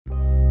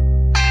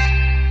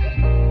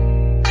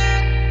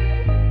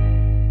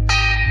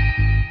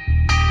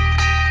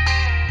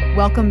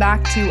welcome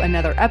back to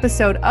another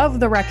episode of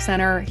The Rec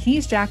Center.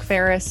 He's Jack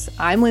Ferris.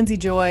 I'm Lindsay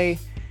Joy.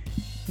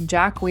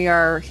 Jack, we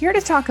are here to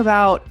talk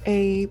about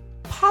a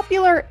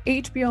popular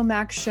HBO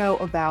Max show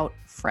about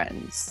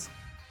friends.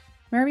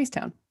 Mare of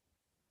Easttown.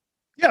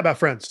 Yeah, about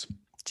Friends.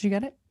 Did you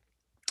get it?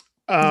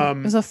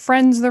 It was a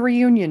Friends the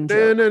reunion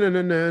joke.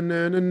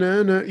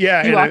 No.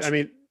 Yeah, You watched? I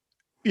mean,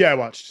 yeah, I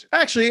watched.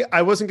 Actually,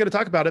 I wasn't going to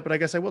talk about it, but I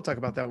guess I will talk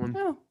about that one.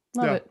 Oh,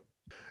 love it.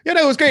 Yeah,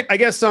 no, it was great. I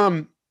guess,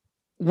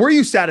 were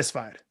you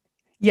satisfied?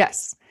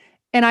 Yes.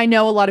 And I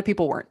know a lot of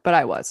people weren't, but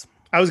I was.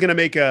 I was going to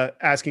make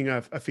asking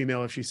a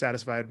female if she's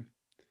satisfied,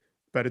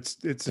 but it's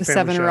a the family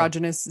seven show.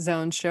 erogenous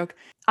zones joke.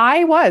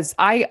 I was.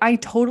 I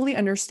totally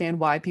understand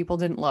why people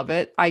didn't love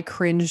it. I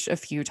cringed a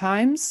few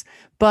times,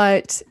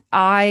 but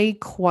I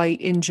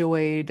quite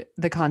enjoyed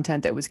the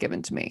content that was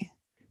given to me.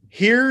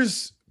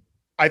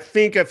 I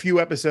think a few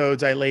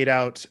episodes I laid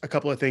out a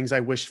couple of things I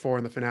wished for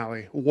in the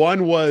finale.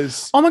 One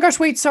was... Oh my gosh,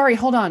 wait, sorry,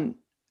 hold on.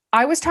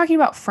 I was talking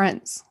about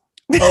Friends.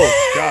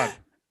 Oh, God.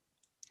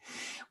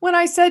 When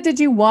I said, did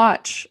you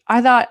watch?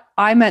 I thought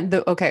I meant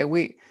No,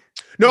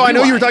 I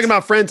know you were talking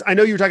about Friends. I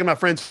know you were talking about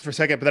Friends for a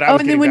second, but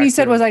and then when you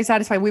said, was I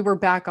satisfied? We were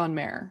back on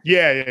Mare.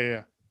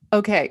 Yeah.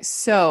 Okay,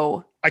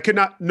 so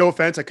no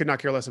offense, I could not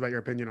care less about your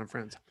opinion on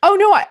Friends. Oh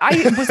no,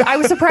 I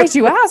was surprised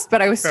you asked, but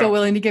I was still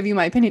willing to give you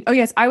my opinion. Oh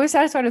yes, I was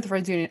satisfied with the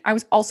Friends Union. I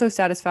was also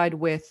satisfied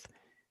with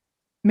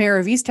Mare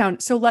of Easttown.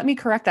 So let me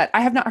correct that.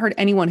 I have not heard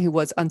anyone who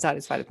was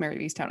unsatisfied with Mare of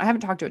Easttown. I haven't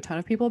talked to a ton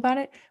of people about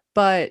it,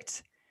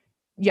 but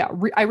yeah,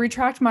 I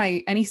retract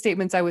any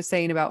statements I was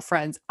saying about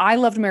Friends. I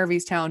loved Mare of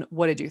Easttown.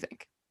 What did you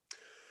think?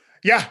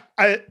 Yeah,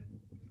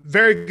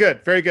 very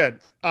good. Very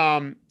good.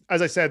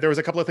 As I said, there was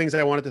a couple of things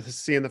I wanted to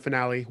see in the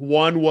finale.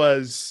 One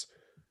was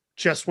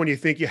just when you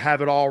think you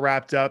have it all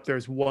wrapped up,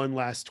 there's one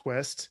last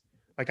twist.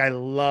 Like, I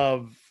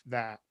love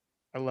that.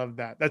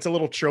 That's a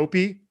little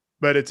tropey,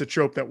 but it's a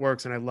trope that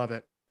works and I love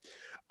it.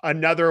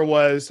 Another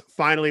was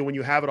finally, when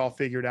you have it all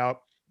figured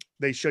out,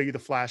 they show you the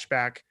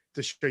flashback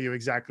to show you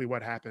exactly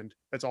what happened.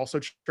 That's also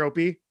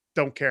tropey.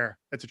 Don't care.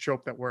 That's a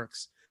trope that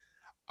works.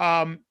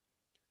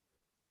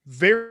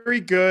 Very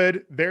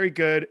good. Very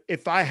good.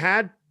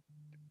 I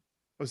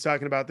was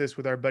talking about this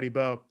with our buddy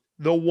Bo.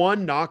 The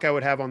one knock I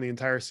would have on the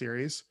entire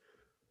series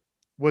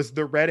was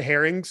the red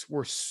herrings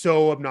were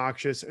so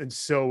obnoxious and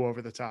so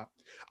over the top.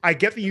 I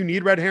get that you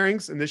need red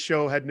herrings, and this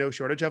show had no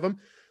shortage of them.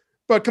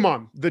 But come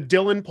on, the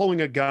Dylan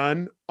pulling a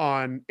gun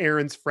on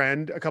Aaron's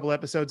friend a couple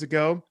episodes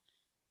ago,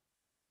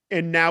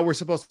 and now we're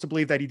supposed to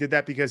believe that he did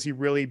that because he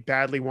really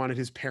badly wanted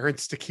his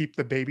parents to keep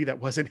the baby that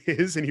wasn't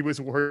his, and he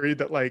was worried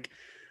that like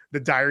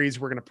the diaries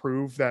were going to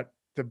prove that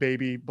the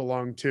baby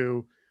belonged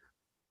to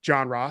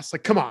John Ross.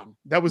 Like, come on,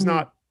 that was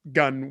not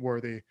gun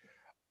worthy.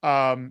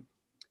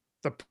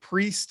 The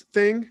priest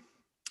thing,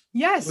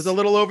 yes, was a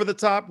little over the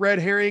top, red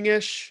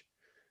herring-ish.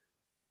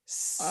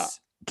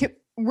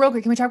 Real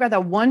quick, can we talk about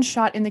that one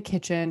shot in the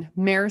kitchen?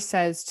 Mare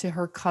says to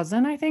her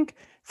cousin, I think,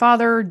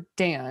 Father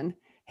Dan,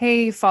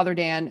 hey, Father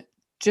Dan,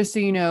 just so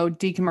you know,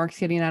 Deacon Mark's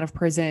getting out of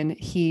prison.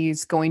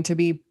 He's going to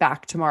be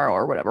back tomorrow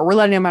or whatever. We're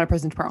letting him out of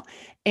prison tomorrow.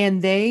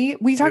 And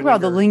we talk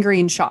about the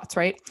lingering shots,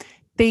 right?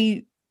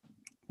 They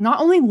not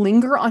only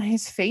linger on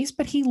his face,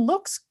 but he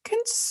looks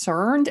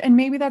concerned. And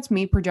maybe that's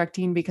me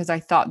projecting because I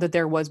thought that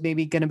there was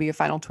maybe going to be a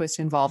final twist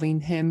involving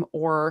him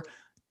or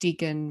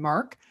Deacon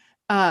Mark.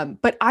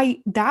 But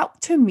that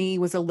to me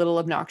was a little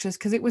obnoxious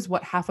because it was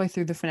halfway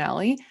through the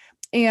finale.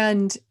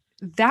 And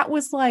that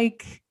was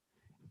like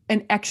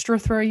an extra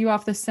throw you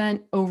off the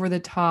scent, over the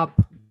top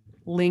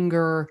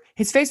linger.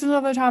 His face was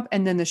over the top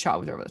and then the shot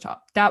was over the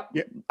top.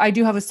 I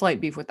do have a slight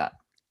beef with that.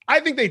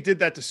 I think they did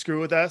that to screw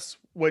with us,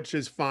 which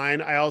is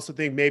fine. I also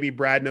think maybe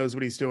Brad knows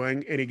what he's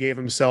doing and he gave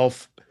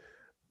himself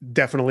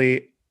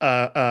definitely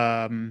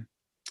a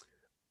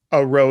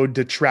road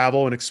to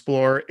travel and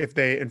explore if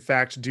they in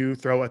fact do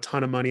throw a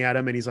ton of money at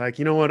him. And he's like,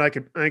 you know what, I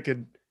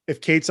could, if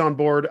Kate's on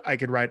board, I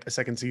could write a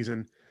second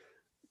season.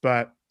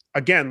 But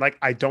again, like,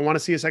 I don't want to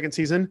see a second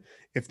season.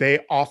 If they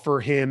offer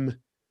him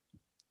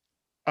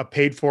a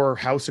paid for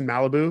house in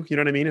Malibu, you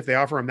know what I mean? If they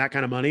offer him that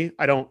kind of money,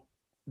 I don't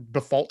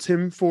default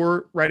him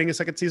for writing a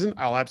second season.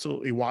 I'll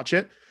absolutely watch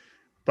it.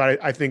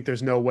 But I think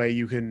there's no way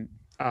you can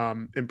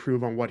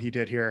improve on what he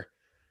did here,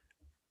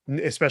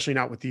 especially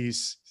not with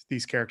these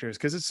characters,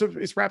 because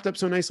it's wrapped up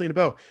so nicely in a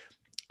bow.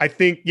 I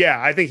think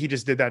he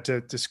just did that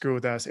to screw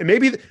with us. And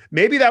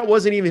maybe that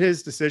wasn't even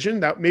his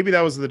decision. Maybe that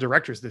was the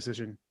director's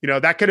decision. You know,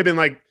 that could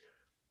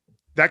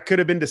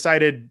have been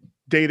decided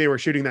day they were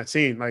shooting that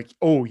scene. Like,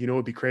 oh, you know,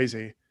 it'd be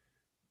crazy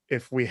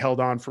if we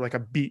held on for like a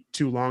beat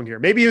too long here.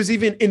 Maybe it was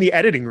even in the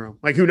editing room.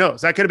 Like, who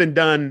knows? That could have been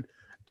done.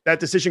 That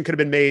decision could have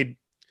been made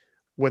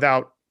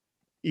without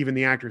even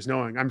the actors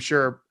knowing. I'm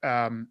sure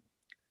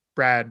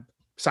Brad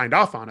signed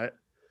off on it.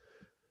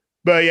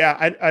 But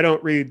yeah, I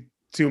don't read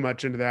too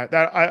much into that.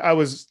 I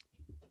was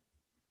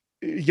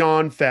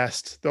yawn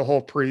fest, the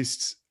whole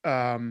priest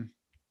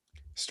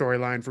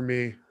storyline for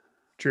me,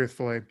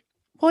 truthfully.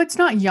 Well, it's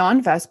not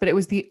yawn fest, but it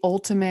was the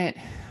ultimate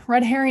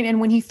red herring. And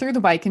when he threw the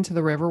bike into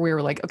the river, we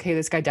were like, okay,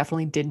 this guy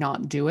definitely did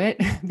not do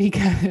it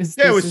because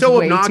Yeah, it this was is so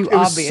way obnoxious. too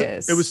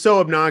obvious. It was so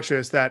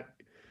obnoxious that.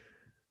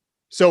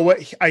 So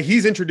what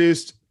he's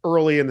introduced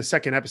early in the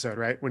second episode,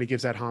 right? When he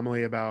gives that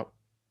homily about,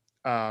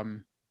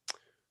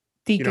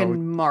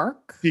 Deacon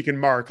Mark. Deacon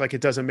Mark, like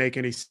it doesn't make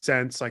any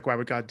sense. Like, why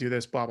would God do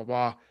this? Blah, blah,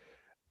 blah.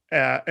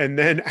 And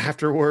then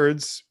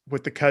afterwards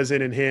with the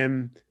cousin and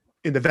him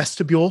in the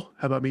vestibule,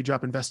 how about me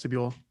dropping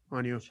vestibule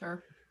on you?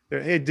 Sure.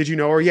 Hey, did you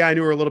know her? Yeah, I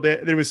knew her a little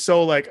bit. It was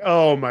so like,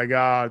 oh my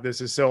God,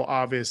 this is so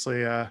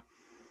obviously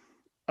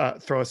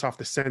throw us off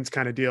the sense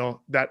kind of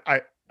deal that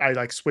I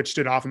like switched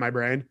it off in my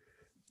brain,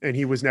 and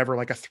he was never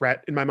like a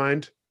threat in my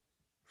mind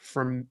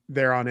from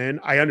there on in.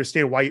 I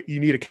understand why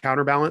you need a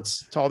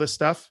counterbalance to all this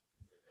stuff.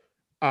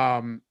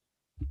 But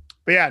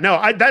yeah, no,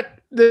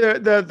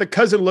 the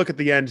cousin look at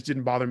the end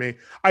didn't bother me.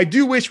 I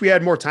do wish we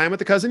had more time with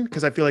the cousin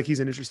because I feel like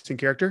he's an interesting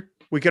character.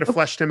 We could have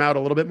fleshed him out a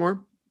little bit more.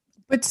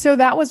 But so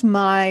that was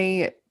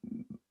my,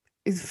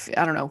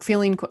 I don't know,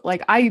 feeling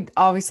like I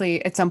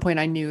obviously at some point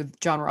I knew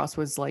John Ross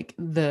was like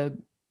the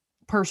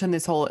person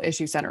this whole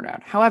issue centered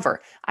on.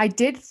 However, I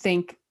did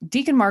think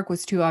Deacon Mark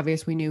was too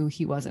obvious. We knew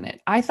he wasn't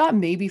it. I thought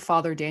maybe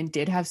Father Dan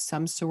did have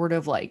some sort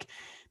of like,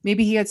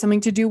 maybe he had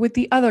something to do with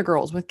the other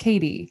girls, with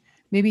Katie.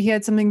 Maybe he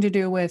had something to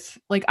do with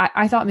like,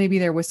 I thought maybe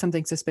there was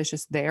something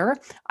suspicious there.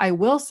 I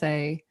will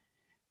say,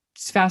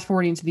 just fast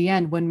forwarding to the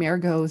end, when Mare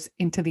goes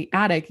into the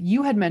attic,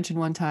 you had mentioned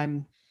one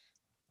time,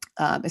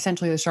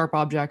 essentially the sharp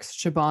objects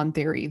Shaban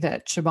theory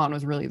that Shaban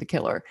was really the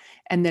killer.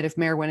 And that if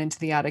Mare went into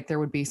the attic, there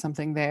would be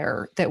something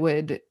there that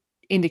would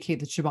indicate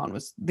that Shaban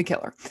was the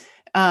killer.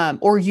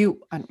 Or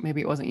you,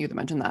 maybe it wasn't you that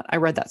mentioned that. I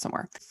read that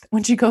somewhere.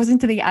 When she goes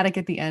into the attic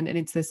at the end and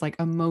it's this like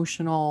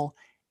emotional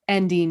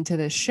ending to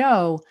this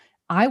show,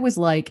 I was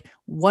like,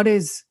 what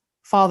is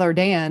Father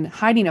Dan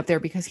hiding up there?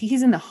 Because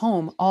he's in the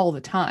home all the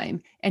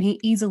time and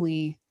he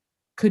easily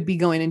could be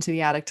going into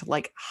the attic to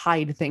like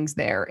hide things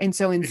there. And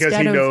so instead because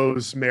he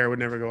knows Mare would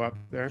never go up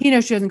there. He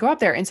knows she doesn't go up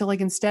there. And so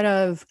like, instead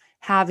of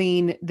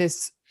having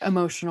this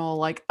emotional,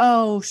 like,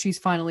 oh, she's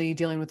finally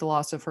dealing with the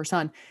loss of her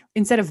son.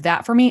 Instead of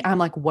that for me, I'm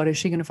like, what is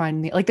she going to find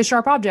in the, like the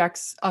sharp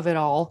objects of it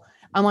all?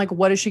 I'm like,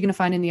 what is she going to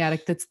find in the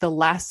attic? That's the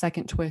last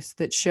second twist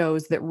that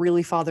shows that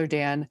really Father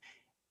Dan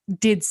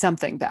did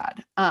something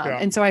bad.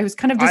 And so I was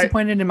kind of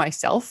disappointed in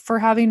myself for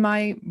having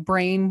my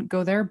brain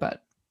go there,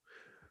 but.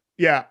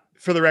 Yeah.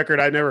 For the record,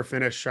 I never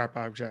finished Sharp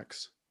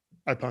Objects.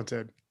 I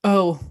punted.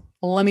 Oh,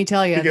 well, let me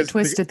tell you, the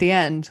twist at the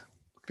end.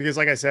 Because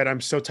like I said, I'm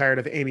so tired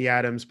of Amy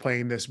Adams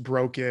playing this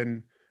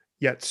broken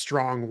yet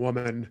strong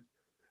woman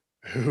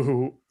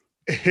who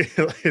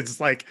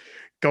is like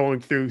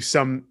going through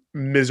some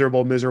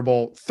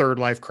miserable third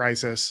life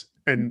crisis.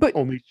 And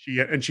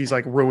she's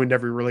like ruined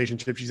every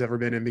relationship she's ever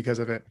been in because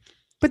of it.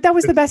 But that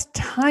was the best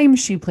time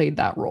she played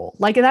that role.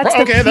 Like that's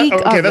the peak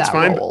of that's that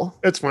fine. role.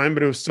 That's fine,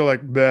 but it was still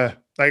like bleh.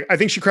 Like I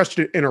think she crushed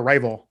it in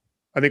Arrival.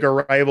 I think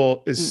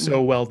Arrival is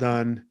so well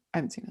done. I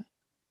haven't seen it.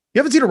 You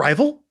haven't seen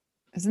Arrival?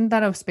 Isn't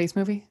that a space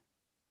movie?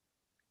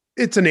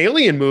 It's an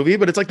alien movie,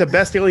 but it's like the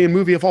best alien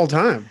movie of all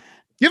time.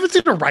 You haven't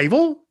seen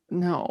Arrival?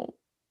 No.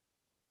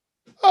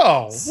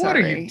 Oh,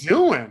 sorry. What are you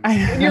doing?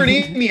 And you're an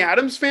Amy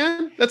Adams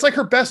fan? That's like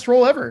her best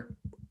role ever.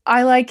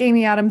 I like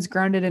Amy Adams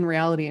grounded in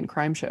reality and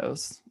crime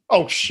shows.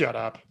 Oh, shut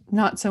up.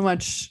 Not so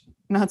much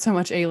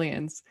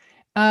aliens.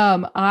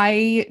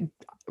 I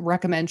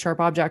recommend Sharp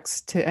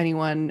Objects to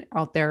anyone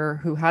out there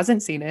who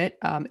hasn't seen it.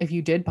 If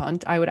you did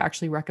punt, I would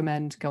actually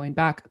recommend going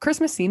back. Chris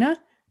Messina.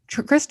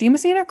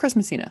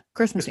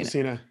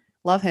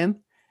 Love him.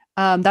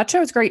 That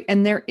show is great.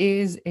 And there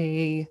is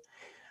a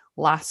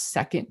last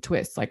second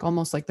twist, like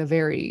almost like the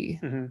very,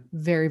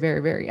 very,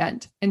 very, very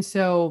end. And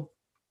so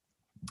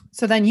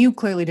then you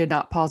clearly did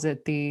not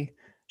posit the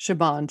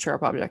Shaban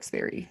Sharp Objects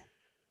theory.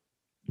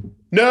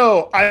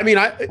 No, I mean,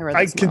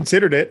 I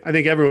considered it. I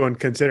think everyone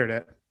considered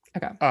it.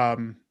 Okay.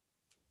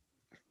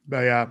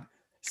 But yeah,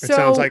 it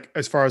sounds like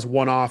as far as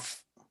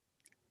one-off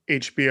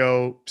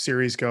HBO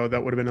series go,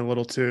 that would have been a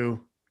little too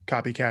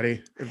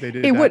copycatty if they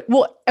did that.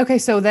 Well, okay.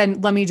 So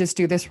then let me just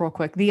do this real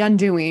quick. The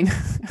Undoing,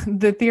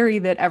 the theory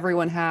that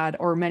everyone had,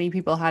 or many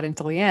people had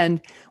until the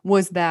end,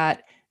 was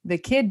that the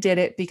kid did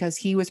it because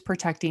he was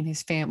protecting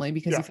his family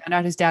because he found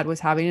out his dad was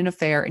having an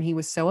affair and he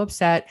was so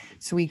upset.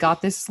 So he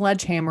got this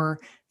sledgehammer,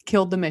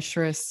 killed the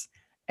mistress,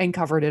 and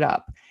covered it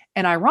up.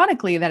 And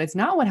ironically, that is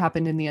not what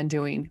happened in The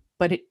Undoing,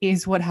 but it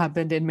is what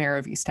happened in Mare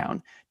of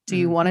Easttown. Do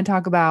you want to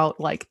talk about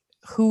like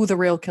who the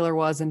real killer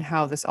was and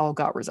how this all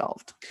got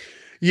resolved?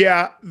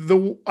 Yeah,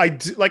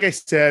 like I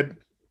said,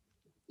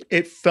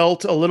 it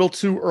felt a little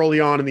too early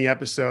on in the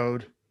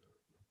episode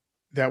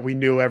that we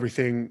knew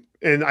everything.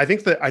 And I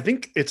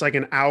think it's like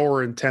an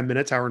hour and 10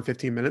 minutes, hour and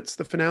 15 minutes,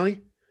 the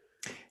finale.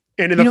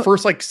 And in the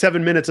first like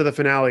 7 minutes of the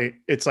finale,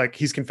 it's like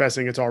he's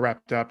confessing, it's all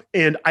wrapped up.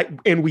 And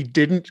we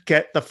didn't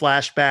get the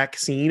flashback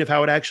scene of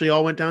how it actually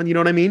all went down. You know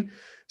what I mean?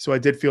 So I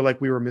did feel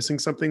like we were missing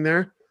something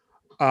there.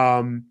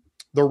 The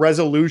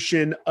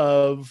resolution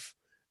of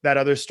that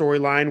other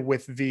storyline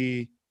with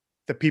the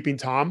peeping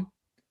Tom.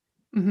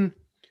 I'm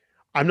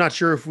not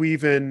sure if we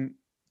even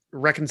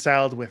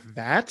reconciled with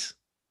that?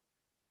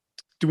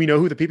 Do we know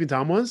who the peeping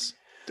Tom was?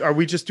 Are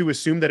we just to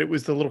assume that it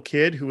was the little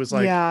kid who was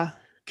like Yeah.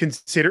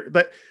 considered,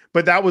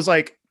 but that was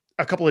like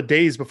a couple of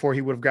days before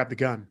he would have grabbed the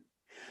gun.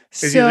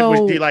 So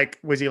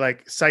Was he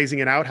like sizing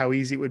it out how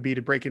easy it would be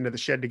to break into the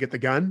shed to get the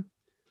gun?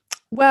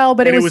 well,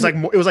 but And it was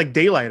like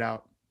daylight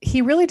out.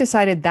 he really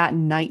decided that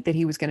night that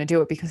he was going to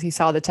do it because he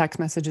saw the text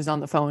messages on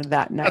the phone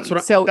that night.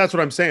 That's what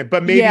I'm saying.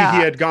 But maybe he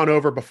had gone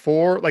over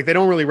before. Like they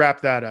don't really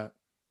wrap that up.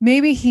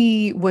 Maybe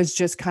he was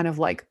just kind of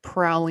like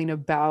prowling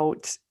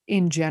about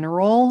in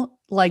general.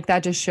 Like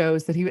that just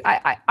shows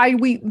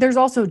that there's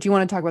also, do you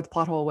want to talk about the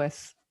plot hole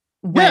with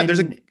when? Yeah,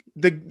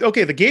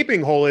 the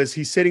gaping hole is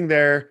he's sitting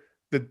there,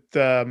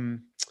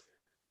 the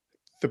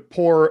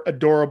poor,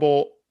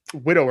 adorable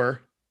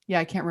widower. Yeah,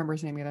 I can't remember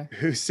his name either.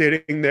 Who's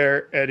sitting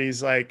there and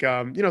he's like,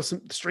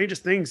 some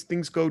strangest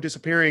things go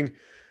disappearing.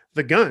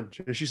 The gun.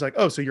 And she's like,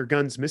 oh, so your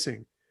gun's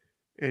missing.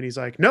 And he's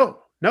like, no.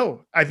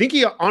 I think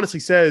he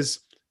honestly says,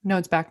 no,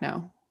 it's back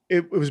now.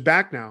 It was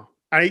back now.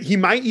 He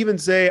might even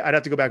say, I'd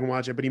have to go back and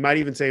watch it, but he might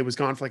even say it was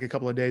gone for like a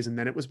couple of days and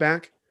then it was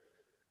back.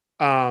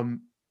 And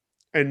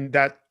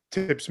that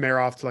tips Mare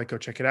off to like, go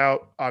check it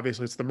out.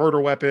 Obviously it's the murder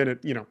weapon,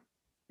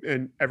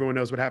 and everyone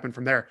knows what happened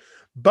from there.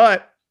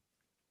 But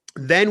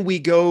then we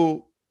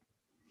go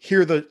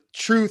hear the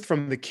truth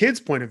from the kid's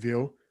point of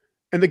view.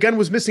 And the gun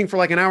was missing for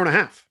like an hour and a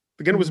half.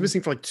 The gun was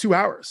missing for like 2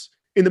 hours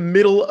in the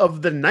middle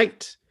of the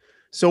night.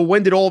 So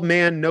when did old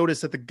man notice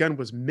that the gun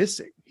was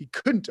missing? He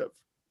couldn't have.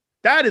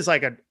 That is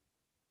like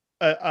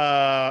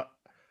a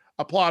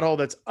plot hole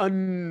that's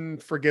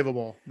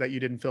unforgivable that you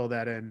didn't fill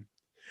that in.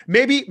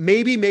 Maybe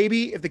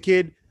if the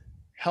kid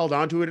held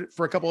onto it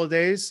for a couple of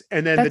days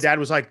and then the dad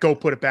was like, go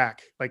put it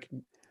back. Like,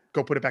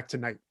 go put it back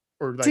tonight.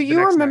 Or like, do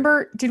you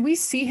remember, did we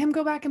see him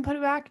go back and put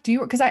it back?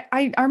 Because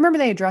I remember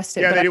they addressed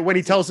it. Yeah, when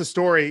he tells the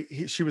story,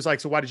 she was like,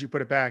 so why did you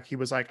put it back? He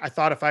was like, I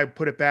thought if I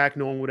put it back,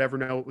 no one would ever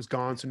know it was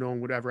gone. So no one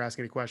would ever ask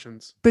any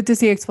questions. But does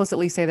he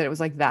explicitly say that it was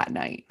like that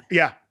night?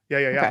 Yeah.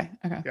 Okay.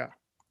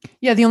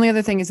 Yeah. The only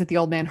other thing is that the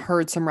old man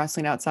heard some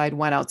wrestling outside,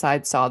 went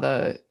outside, saw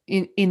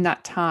in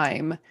that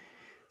time,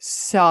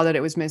 saw that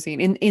it was missing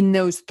in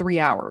those 3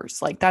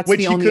 hours. Like that's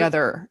the only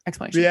other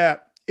explanation. Yeah.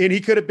 And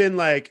he could have been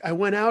like, I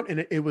went out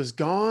and it was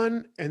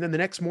gone. And then the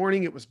next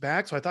morning it was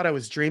back. So I thought I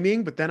was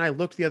dreaming, but then I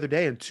looked the other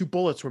day and 2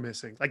 bullets were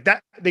missing. Like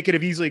that. They could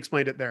have easily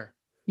explained it there.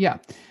 Yeah.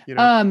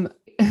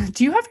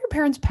 Do you have your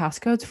parents'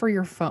 passcodes for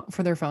your phone,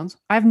 for their phones?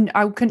 I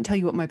couldn't tell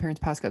you what my parents'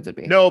 passcodes would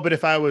be. No, but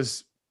if I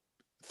was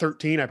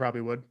 13, I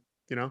probably would,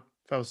 if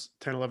I was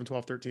 10, 11,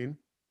 12, 13.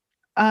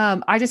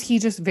 He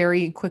just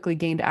very quickly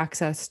gained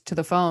access to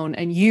the phone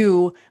and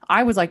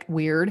I was like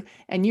weird.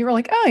 And you were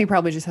like, oh, he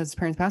probably just has his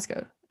parents'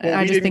 passcode. And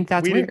I just think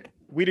that's weird.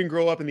 We didn't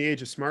grow up in the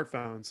age of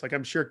smartphones. Like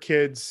I'm sure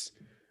kids,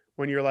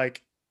 when you're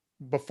like,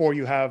 before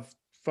you have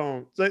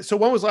phones. So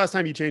when was the last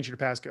time you changed your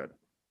passcode?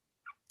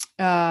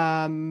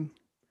 A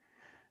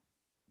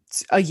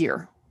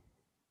year.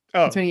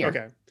 Oh, it's been a year.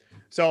 Okay.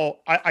 So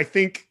I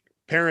think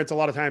parents a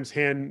lot of times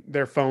hand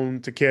their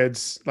phone to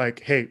kids like,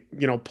 hey,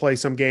 play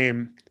some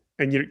game,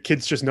 and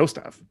kids just know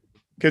stuff.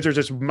 Kids are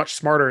just much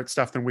smarter at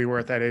stuff than we were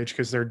at that age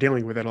because they're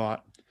dealing with it a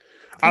lot.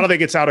 I don't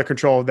think it's out of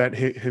control that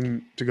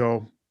him to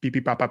go beep,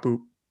 beep, bop, bop, boop.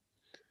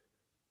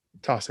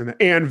 Toss in that.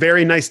 And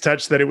very nice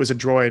touch that it was a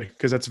droid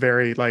because that's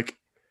very like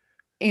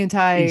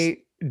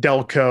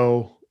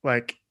Delco.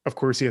 Like, of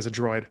course he has a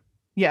droid.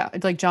 Yeah.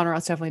 It's like John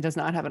Ross definitely does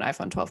not have an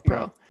iPhone 12 Pro.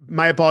 No.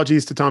 My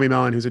apologies to Tommy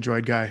Mellon, who's a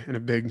droid guy and a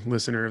big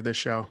listener of this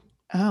show.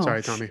 Oh,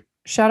 sorry, Tommy.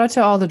 Shout out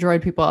to all the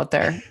droid people out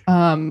there.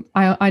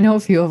 I know a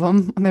few of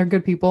them and they're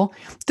good people.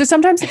 So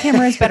sometimes the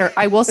camera is better.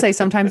 I will say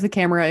sometimes the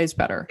camera is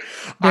better.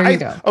 There you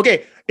go.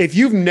 Okay. If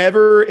you've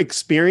never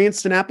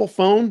experienced an Apple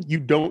phone, you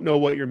don't know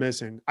what you're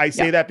missing. I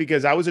say that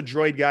because I was a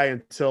droid guy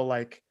until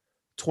like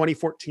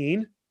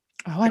 2014.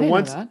 Oh, I didn't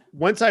know that.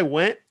 Once I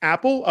went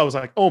Apple, I was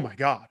like, oh my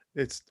God,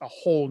 it's a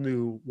whole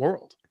new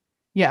world.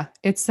 Yeah.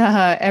 It's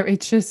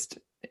just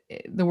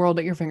the world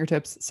at your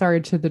fingertips. Sorry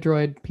to the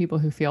droid people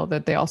who feel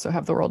that they also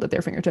have the world at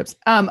their fingertips.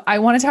 I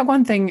want to talk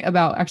one thing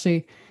about,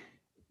 actually,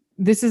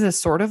 this is a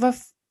sort of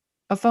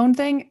a phone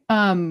thing.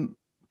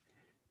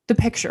 The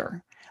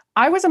picture.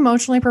 I was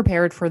emotionally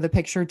prepared for the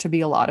picture to be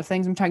a lot of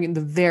things. I'm talking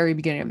the very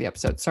beginning of the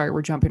episode. Sorry,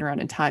 we're jumping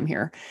around in time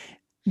here.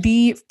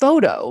 The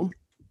photo,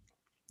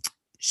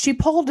 she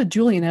pulled a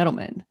Julian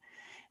Edelman.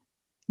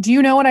 Do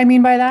you know what I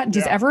mean by that?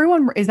 Does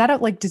everyone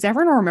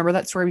remember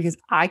that story? Because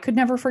I could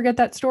never forget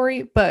that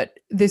story, but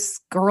this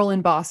girl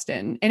in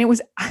Boston, and it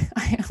was,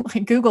 I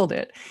Googled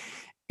it.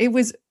 It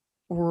was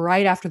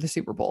right after the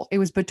Super Bowl. It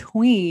was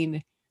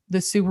between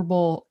the Super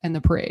Bowl and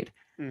the parade.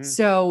 Mm-hmm.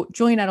 So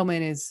Julian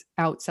Edelman is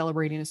out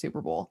celebrating a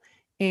Super Bowl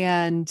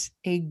and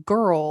a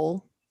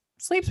girl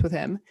sleeps with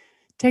him,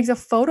 takes a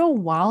photo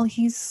while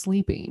he's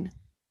sleeping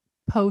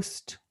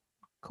post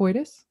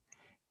coitus.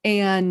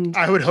 And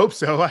I would hope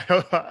so. I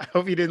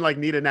hope he didn't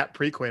need a nap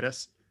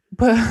pre-coitus.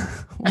 But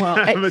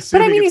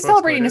he's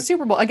celebrating a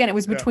Super Bowl. Again, it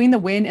was between the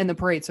win and the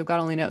parade, so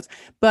God only knows.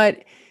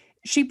 But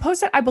She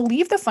posted, I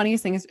believe the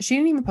funniest thing is she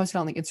didn't even post it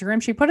on the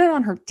Instagram. She put it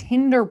on her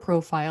Tinder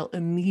profile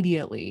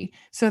immediately.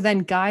 So then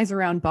guys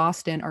around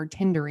Boston are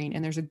Tindering,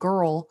 and there's a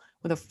girl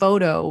with a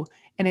photo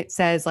and it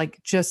says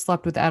like just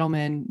slept with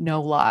Edelman,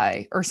 no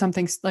lie, or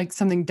something like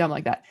something dumb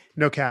like that.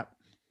 No cap.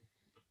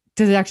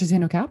 Does it actually say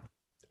no cap?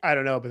 I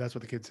don't know, but that's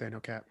what the kids say. No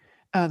cap.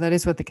 Oh, that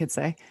is what the kids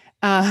say.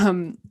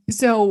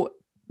 So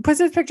puts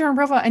his picture on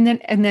profile and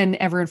then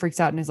everyone freaks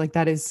out and is like,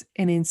 that is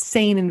an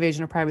insane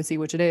invasion of privacy,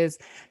 which it is.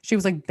 She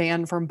was like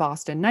banned from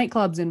Boston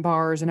nightclubs and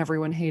bars and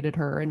everyone hated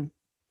her. And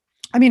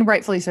I mean,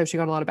 rightfully so. She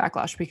got a lot of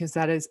backlash because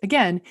that is,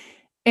 again,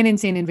 an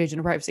insane invasion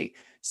of privacy.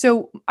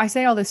 So I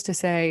say all this to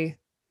say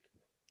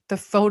the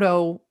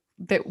photo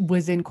that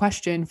was in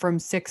question from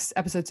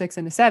episode 6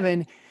 into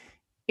 7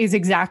 is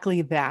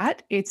exactly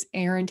that. It's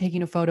Aaron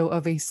taking a photo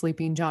of a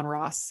sleeping John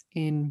Ross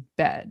in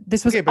bed.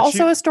 This was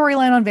also a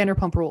storyline on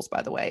Vanderpump Rules,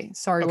 by the way.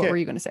 Sorry, what were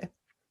you going to say?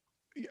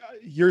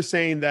 You're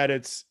saying that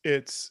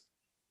it's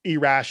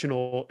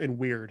irrational and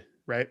weird,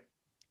 right?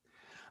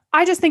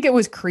 I just think it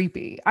was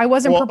creepy. I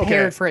wasn't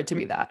prepared for it to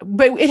be that.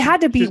 But it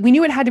had to be, we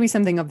knew it had to be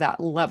something of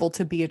that level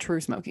to be a true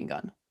smoking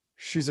gun.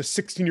 She's a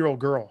 16-year-old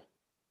girl.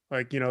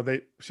 Like,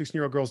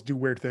 16-year-old girls do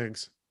weird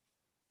things.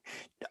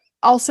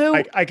 Also,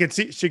 I could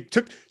see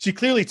she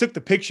clearly took the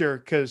picture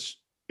because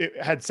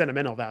it had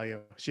sentimental value.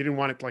 She didn't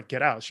want it to like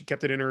get out. She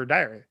kept it in her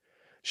diary.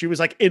 She was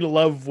like in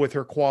love with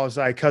her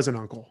quasi cousin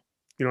uncle.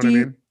 You know what I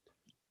mean?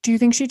 Do you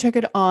think she took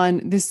it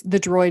on this? The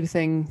droid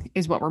thing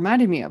is what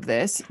reminded me of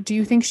this. Do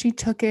you think she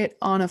took it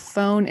on a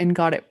phone and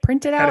got it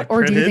printed out?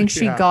 Or do you think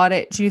she got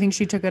it? Do you think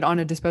she took it on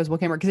a disposable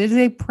camera? Because it is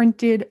a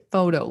printed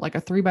photo, like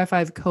a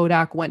 3x5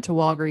 Kodak went to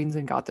Walgreens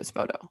and got this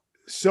photo.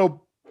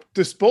 So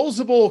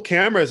disposable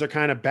cameras are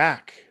kind of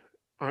back,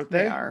 aren't they?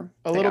 They are.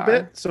 A little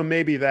bit. So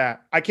maybe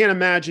that. I can't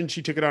imagine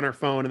she took it on her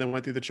phone and then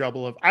went through the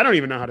trouble of, I don't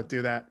even know how to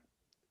do that.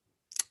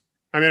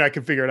 I mean, I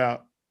can figure it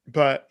out,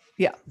 but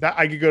yeah, that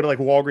I could go to like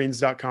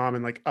walgreens.com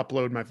and like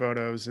upload my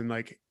photos and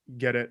like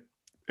get it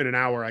in an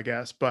hour, I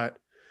guess. But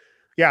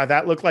yeah,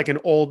 that looked like an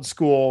old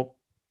school,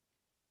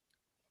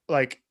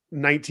 like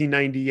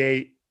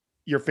 1998,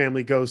 your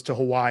family goes to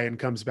Hawaii and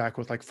comes back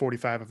with like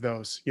 45 of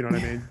those. You know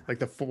what I mean? Like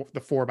the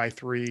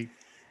 4x3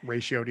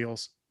 ratio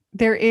deals.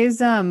 There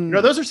is,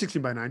 no, those are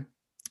 16:9.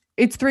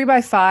 It's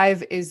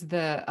 3x5 is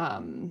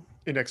the,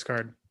 index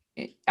card.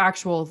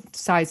 Actual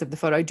size of the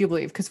photo, I do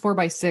believe, because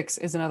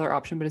 4x6 is another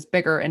option, but it's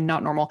bigger and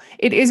not normal.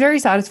 It is very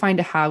satisfying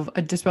to have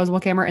a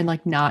disposable camera and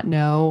like not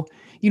know,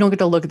 you don't get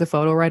to look at the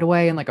photo right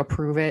away and like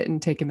approve it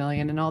and take a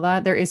million and all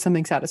that. There is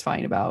something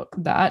satisfying about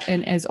that.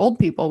 And as old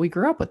people, we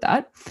grew up with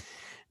that.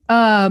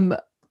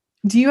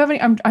 Do you have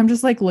any, I'm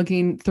just like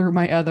looking through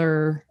my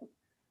other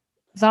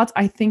thoughts.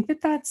 I think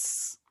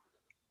that's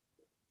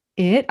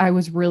it. I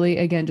was really,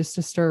 again, just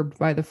disturbed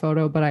by the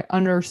photo, but I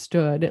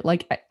understood it.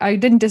 Like I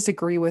didn't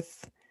disagree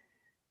with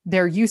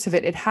their use of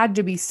it. It had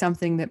to be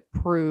something that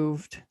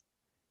proved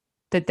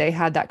that they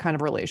had that kind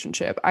of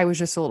relationship. I was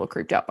just a little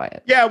creeped out by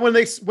it. Yeah, when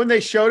they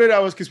showed it, I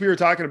was, because we were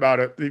talking about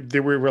it. We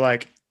were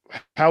like,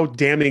 how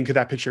damning could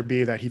that picture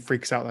be that he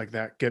freaks out like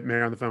that? Get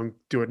Mare on the phone,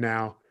 do it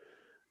now.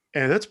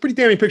 And that's a pretty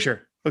damning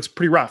picture. Looks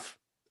pretty rough.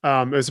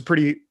 It was a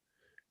pretty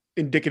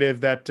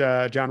indicative that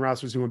John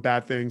Ross was doing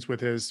bad things with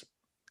his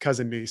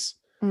cousin niece.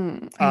 I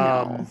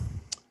know.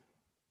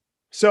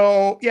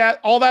 So yeah,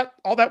 all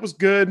that was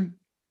good.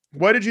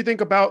 What did you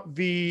think about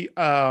the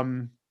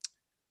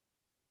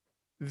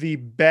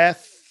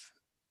Beth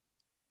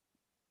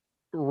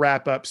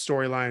wrap up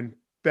storyline?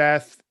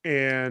 Beth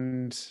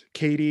and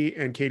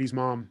Katie's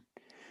mom.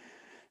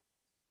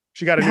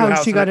 She got a new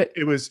house. She got it.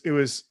 It was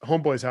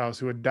Homeboy's house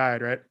who had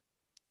died, right?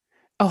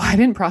 Oh, I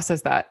didn't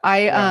process that.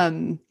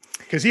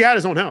 Because he had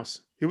his own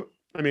house.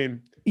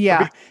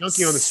 Yeah,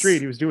 junkie on the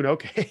street. He was doing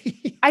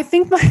okay. I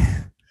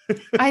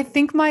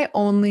think my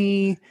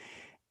only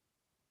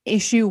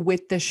issue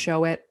with the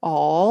show at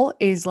all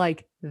is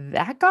like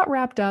that got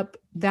wrapped up,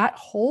 that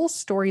whole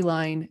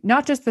storyline,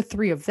 not just the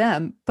three of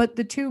them, but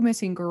the two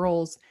missing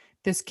girls,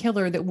 this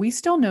killer that we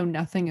still know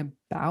nothing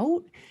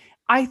about.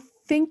 I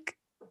think,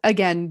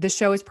 again, the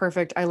show is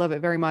perfect. I love it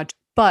very much,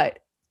 but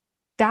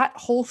that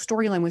whole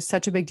storyline was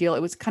such a big deal.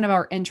 It was kind of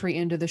our entry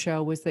into the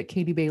show, was that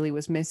Katie Bailey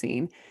was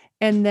missing.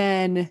 And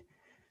then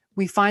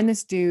we find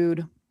this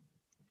dude,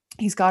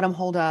 he's got him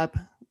holed up,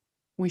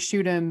 we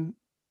shoot him,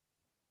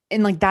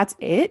 and like that's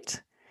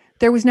it.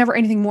 There was never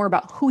anything more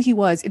about who he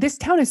was. This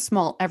town is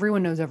small,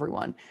 everyone knows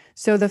everyone.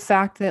 So the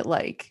fact that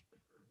like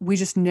we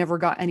just never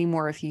got any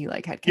more if he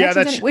like had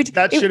connections.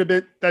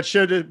 That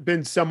should have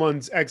been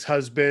someone's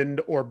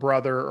ex-husband or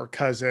brother or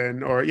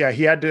cousin, or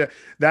he had to.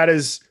 That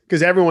is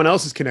because everyone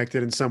else is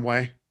connected in some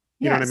way.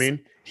 You know what I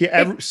mean?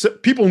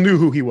 People knew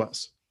who he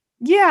was.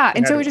 Yeah,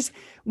 and so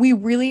we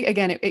really,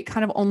 again, it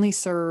kind of only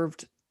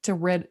served to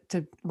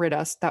rid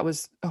us. That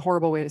was a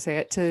horrible way to say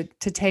it. To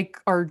take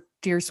our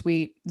dear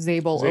sweet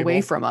Zabel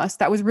away from us.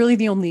 That was really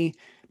the only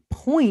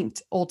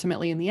point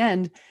ultimately in the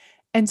end.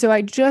 And so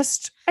I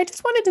just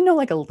wanted to know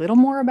like a little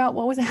more about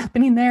what was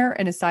happening there.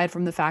 And aside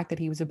from the fact that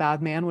he was a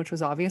bad man, which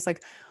was obvious,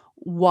 like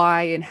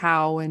why and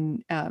how,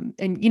 and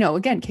you know,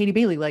 again, Katie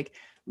Bailey, like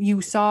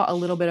you saw a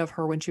little bit of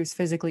her when she was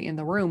physically in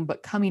the room,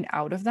 but coming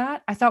out of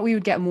that, I thought we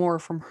would get more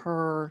from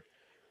her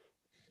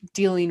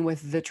dealing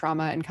with the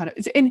trauma and kind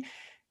of, and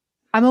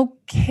I'm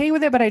okay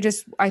with it, but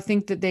I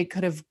think that they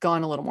could have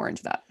gone a little more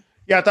into that.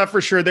 Yeah, I thought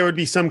for sure there would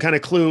be some kind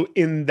of clue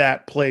in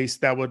that place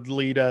that would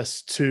lead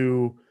us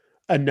to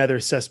another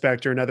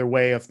suspect or another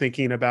way of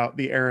thinking about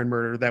the Aaron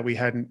murder that we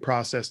hadn't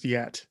processed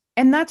yet.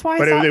 And that's why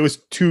it was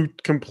two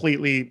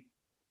completely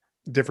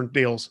different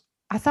deals.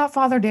 I thought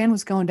Father Dan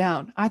was going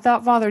down. I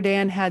thought Father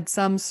Dan had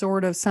some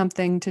sort of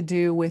something to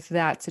do with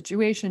that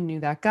situation,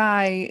 knew that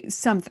guy,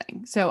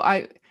 something. So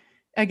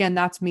again,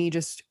 that's me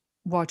just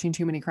watching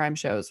too many crime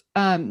shows.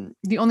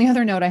 The only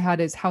other note I had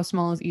is how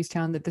small is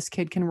Easttown that this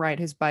kid can ride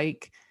his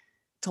bike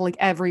to like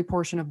every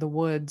portion of the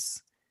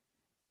woods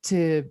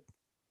to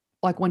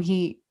like when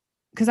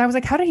because I was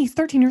like, he's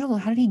 13 years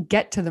old. How did he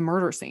get to the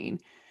murder scene?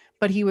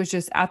 But he was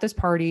just at this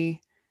party,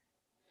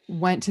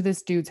 went to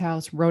this dude's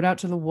house, rode out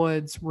to the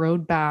woods,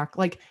 rode back.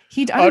 Like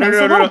it's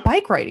a lot of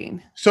bike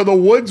riding. So the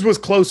woods was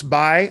close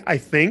by, I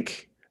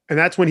think. And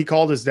that's when he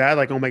called his dad,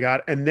 like, oh my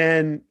God. And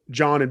then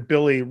John and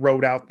Billy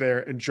rode out there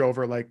and drove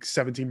her like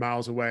 17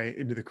 miles away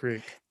into the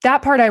creek.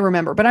 That part I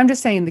remember, but I'm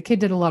just saying the kid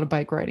did a lot of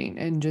bike riding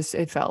and just,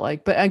 it felt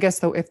like, but I guess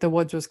though, if the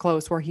woods was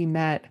close where he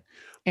met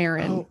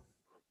Aaron. Oh,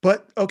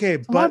 but okay.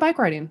 A lot of bike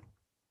riding.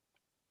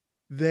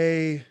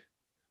 I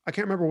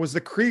can't remember. Was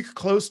the creek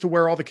close to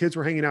where all the kids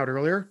were hanging out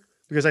earlier?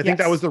 Because I think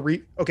that was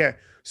okay.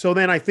 So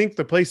then I think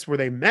the place where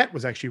they met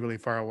was actually really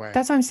far away.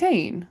 That's what I'm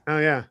saying. Oh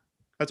yeah.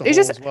 That's a hole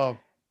as well.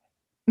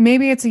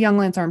 Maybe it's a young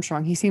Lance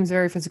Armstrong. He seems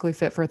very physically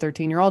fit for a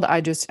 13-year-old.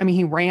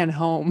 He ran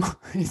home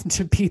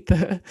to beat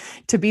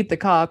the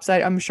cops.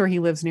 I'm sure he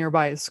lives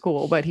nearby his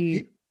school, but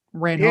he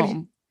ran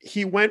home.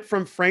 He went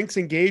from Frank's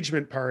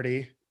engagement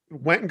party,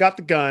 went and got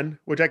the gun,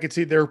 which I could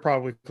see they're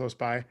probably close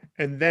by,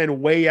 and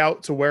then way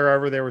out to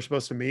wherever they were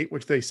supposed to meet,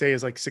 which they say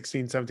is like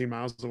 16, 17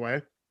 miles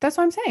away. That's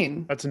what I'm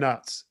saying. That's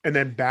nuts. And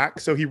then back.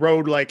 So he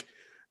rode, like,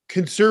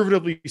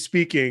 conservatively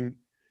speaking,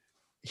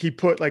 he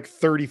put like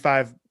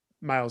 35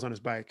 miles on his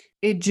bike.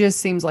 It just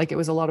seems like it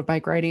was a lot of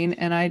bike riding.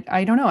 And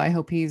I don't know. I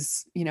hope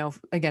he's,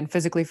 again,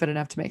 physically fit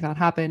enough to make that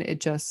happen.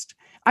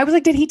 I was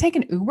like, did he take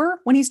an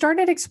Uber? When he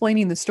started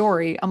explaining the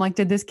story, I'm like,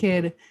 did this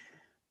kid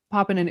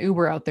pop in an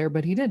Uber out there?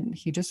 But he didn't.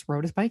 He just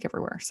rode his bike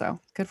everywhere. So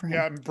good for him.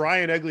 Yeah.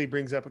 Brian Egley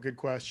brings up a good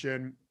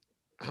question.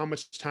 How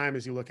much time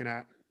is he looking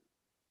at?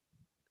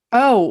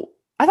 Oh,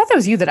 I thought that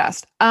was you that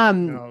asked.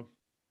 No.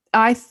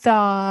 I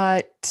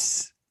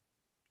thought,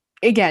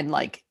 again,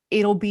 like,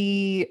 it'll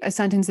be a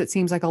sentence that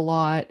seems like a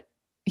lot.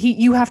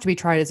 You have to be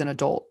tried as an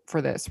adult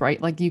for this,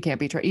 right? Like, you can't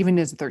be tried, even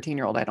as a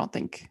 13-year-old. I don't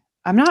think.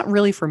 I'm not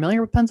really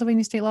familiar with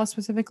Pennsylvania state law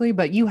specifically,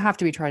 but you have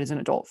to be tried as an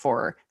adult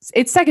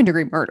it's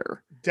second-degree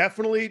murder.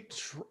 Definitely.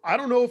 I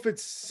don't know if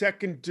it's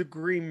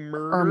second-degree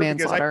murder or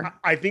manslaughter. Because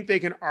I think they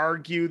can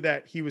argue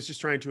that he was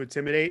just trying to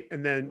intimidate,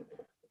 and then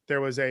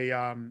there was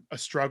a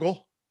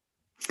struggle,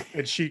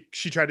 and she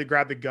tried to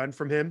grab the gun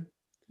from him.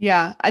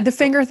 Yeah, the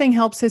finger thing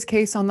helps his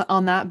case on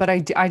that, but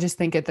I just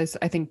think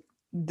I think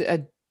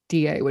a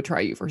DA would try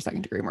you for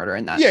second-degree murder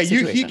in that. Yeah,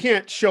 situation. He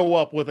can't show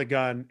up with a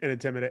gun and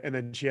intimidate, and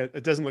then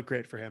it doesn't look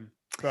great for him.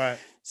 But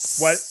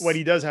what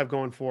he does have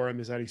going for him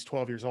is that he's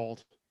 12 years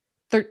old.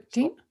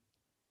 13?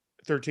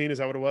 13, is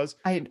that what it was?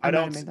 I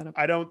don't made that up.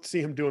 I don't see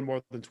him doing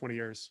more than 20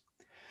 years.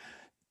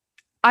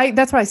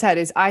 That's what I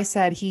said. I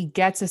said he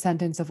gets a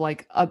sentence of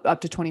like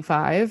up to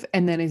 25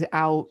 and then is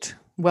out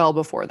well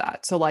before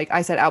that. So like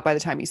I said, out by the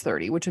time he's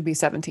 30, which would be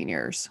 17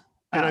 years.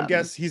 And I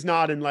guess he's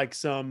not in like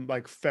some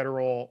like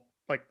federal,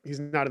 like he's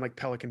not in like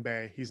Pelican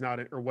Bay. He's not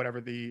in, or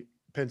whatever the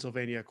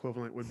Pennsylvania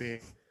equivalent would be.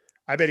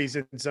 I bet he's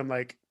in some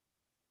like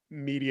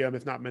medium,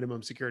 if not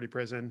minimum security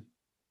prison.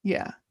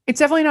 Yeah. It's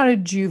definitely not a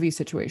juvie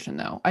situation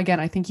though. Again,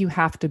 I think you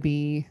have to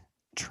be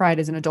tried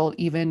as an adult,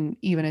 even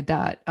at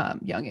that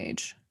young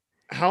age.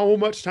 How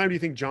much time do you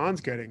think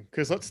John's getting?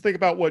 Because let's think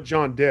about what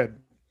John did.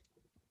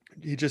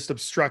 He just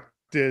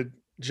obstructed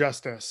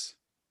justice.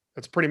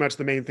 That's pretty much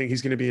the main thing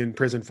he's going to be in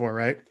prison for,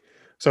 right?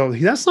 So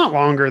that's not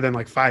longer than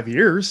like 5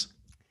 years.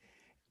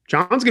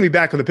 John's going to be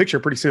back in the picture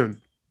pretty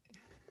soon.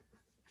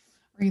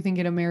 Are you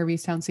thinking of Mare of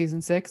Easttown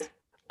season 6?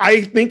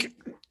 I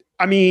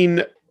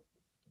mean,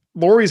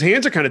 Lori's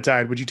hands are kind of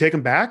tied. Would you take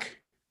him back?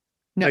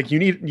 No. Like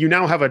you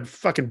now have a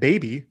fucking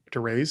baby to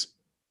raise.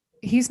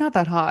 He's not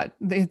that hot.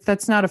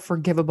 That's not a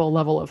forgivable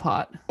level of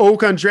hot. Au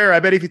contraire, I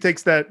bet if he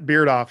takes that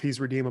beard off, he's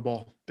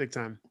redeemable big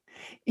time.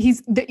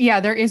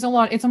 There is a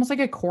lot. It's almost like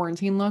a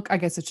quarantine look. I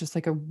guess it's just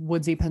like a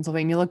woodsy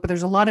Pennsylvania look, but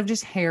there's a lot of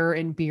just hair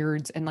and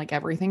beards and like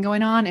everything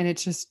going on. And it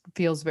just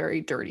feels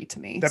very dirty to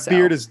me. That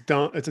beard is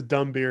dumb. It's a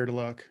dumb beard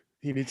look.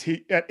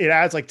 It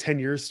adds like 10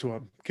 years to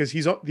him because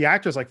the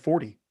actor's like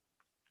 40.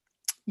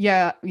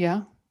 Yeah.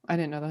 I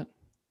didn't know that.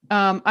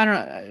 I don't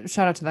know.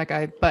 Shout out to that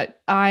guy.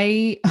 But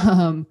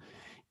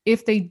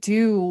if they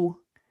do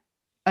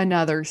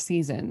another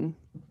season,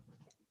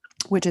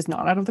 which is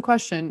not out of the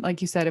question,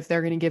 like you said, if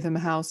they're going to give him a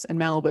house in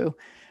Malibu,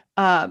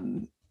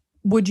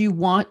 would you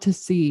want to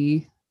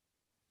see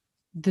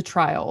the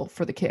trial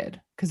for the kid,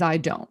 because I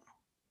don't.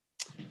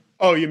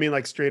 Oh, you mean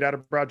like straight out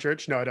of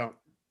Broadchurch? No, I don't.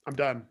 I'm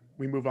done.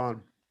 We move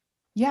on.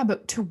 Yeah,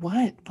 but to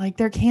what? Like,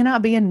 there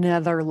cannot be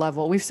another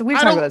level. We've I talked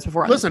about don't this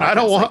before on this listen.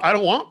 podcast. I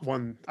don't want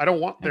one. I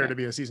don't want there Okay. to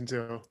be a season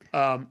 2.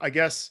 I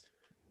guess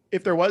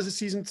if there was a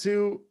season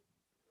 2,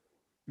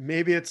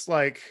 maybe it's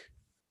like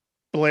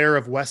Blair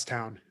of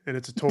Westtown, and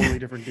it's a totally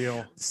different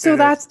deal. So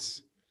And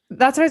that's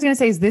what I was gonna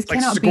say. Is this like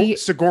cannot be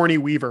Sigourney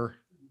Weaver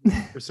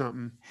or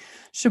something.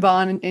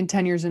 Siobhan in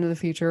 10 years into the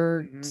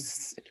future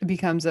Mm-hmm.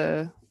 becomes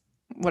a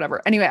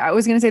whatever. Anyway, I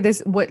was gonna say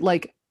this.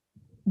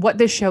 What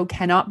this show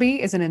cannot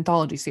be is an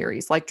anthology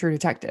series like True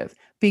Detective,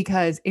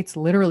 because it's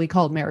literally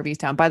called Mare of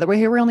Easttown. By the way,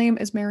 her real name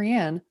is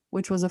Marianne,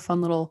 which was a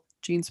fun little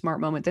Jean Smart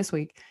moment this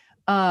week.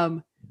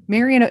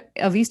 Marianne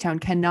of Easttown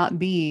cannot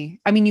be,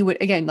 I mean, you would,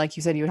 again, like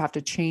you said, you would have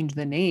to change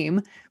the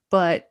name,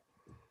 but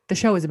the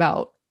show is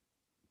about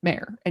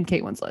Mare and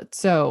Kate Winslet.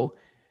 So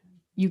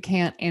you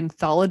can't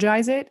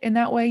anthologize it in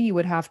that way. You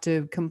would have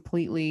to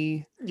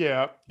completely.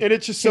 Yeah. And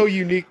it's just so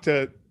unique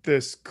to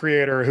this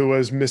creator who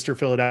was Mr.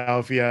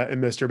 Philadelphia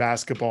and Mr.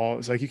 Basketball.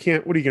 It's like, you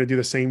can't, what are you going to do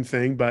the same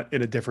thing, but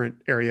in a different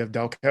area of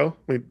Delco?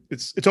 I mean,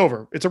 it's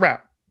over. It's a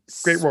wrap.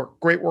 Great work.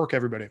 Great work,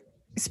 everybody.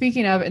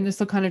 Speaking of, and this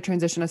will kind of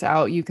transition us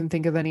out, you can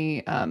think of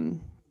any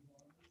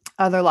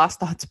other last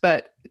thoughts,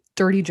 but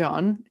Dirty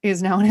John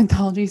is now an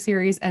anthology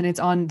series, and it's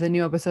on, the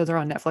new episodes are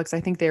on Netflix.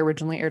 I think they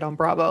originally aired on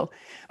Bravo.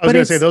 I was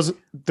going to say those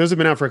have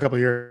been out for a couple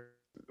of years.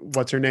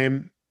 What's her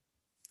name?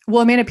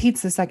 Well, Amanda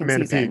Pete's the second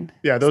Amanda season. Pete.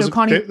 Yeah, those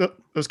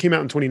came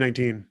out in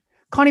 2019.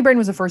 Connie Britton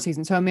was the first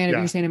season. So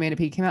you're saying Amanda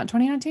Pete came out in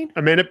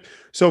 2019?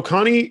 So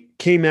Connie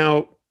came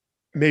out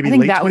maybe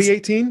late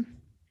 2018.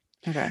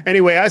 Okay.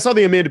 Anyway, I saw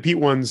the Amanda Pete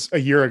ones a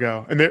year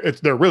ago, and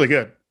they're really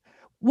good.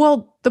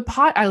 Well,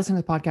 I listened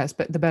to the podcast,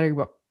 but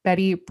the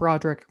Betty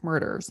Broderick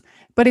murders.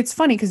 But it's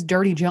funny because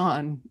Dirty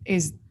John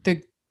is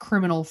the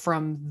criminal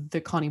from the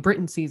Connie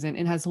Britton season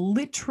and has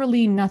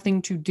literally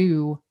nothing to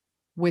do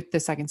with the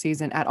second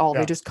season at all.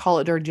 Yeah. They just call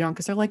it Dirty John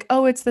because they're like,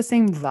 oh, it's the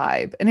same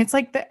vibe. And it's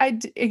like,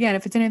 again,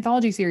 if it's an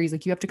anthology series,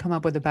 like, you have to come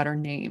up with a better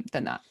name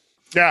than that.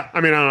 Yeah, I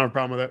mean, I don't have a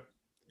problem with it.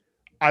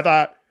 I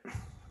thought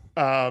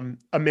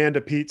Amanda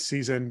Pete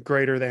season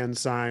greater than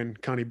sign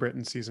Connie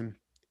Britton season.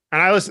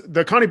 And I listened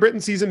the Connie Britton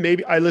season.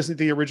 Maybe I listened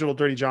to the original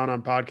Dirty John on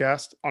a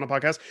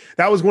podcast.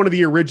 That was one of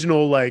the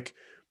original, like,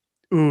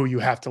 ooh, you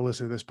have to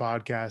listen to this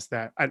podcast.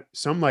 That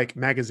some like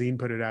magazine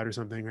put it out or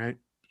something, right?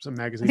 Some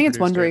magazine. I think it's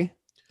Wondery.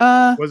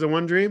 Was it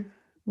Wondery?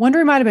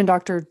 Wondery might have been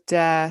Dr.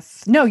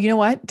 Death. No, you know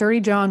what? Dirty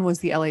John was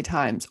the LA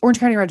Times, Orange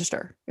County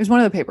Register. It was one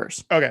of the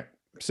papers. Okay,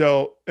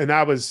 so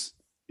that was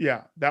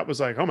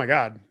like, oh my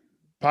God,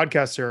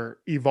 podcasts are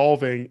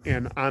evolving,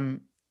 and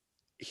I'm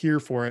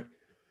here for it.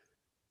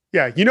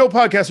 Yeah,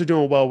 podcasts are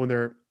doing well when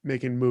they're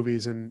making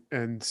movies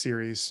and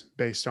series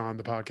based on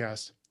the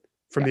podcast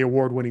from the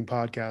award-winning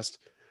podcast.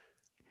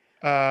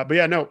 But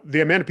yeah, no,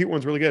 the Amanda Pete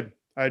one's really good.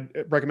 I'd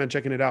recommend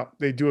checking it out.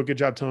 They do a good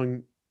job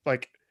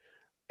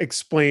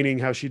explaining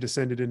how she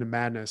descended into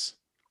madness.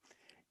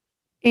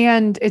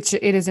 And it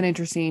is an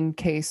interesting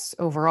case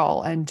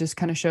overall, and just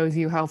kind of shows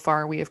you how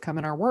far we have come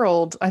in our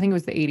world. I think it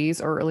was the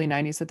 80s or early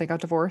 90s that they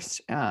got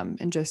divorced.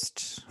 And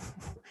just,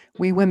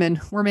 we women,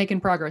 we're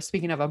making progress.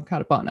 Speaking of, I'm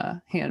caught up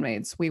on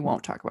Handmaids. We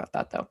won't talk about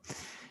that though.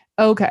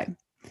 Okay.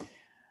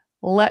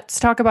 Let's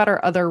talk about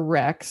our other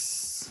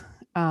recs.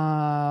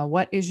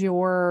 What is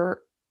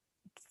your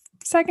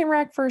second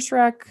rec, first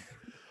rec?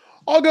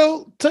 I'll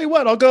go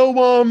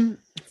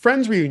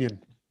Friends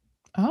reunion.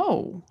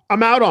 Oh,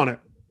 I'm out on it.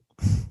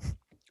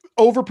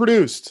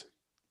 Overproduced.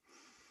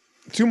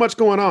 Too much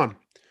going on.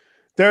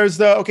 There was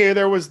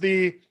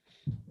the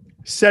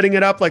setting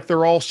it up like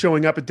they're all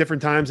showing up at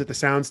different times at the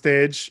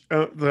soundstage.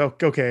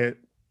 Okay,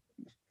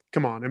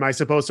 come on. Am I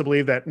supposed to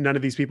believe that none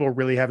of these people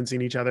really haven't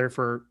seen each other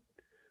for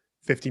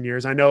 15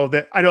 years? I know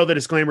the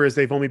disclaimer is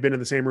they've only been in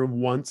the same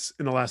room once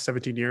in the last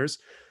 17 years,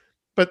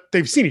 but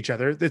they've seen each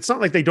other. It's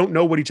not like they don't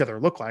know what each other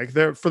look like.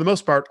 They're, for the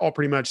most part, all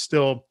pretty much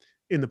still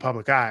in the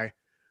public eye.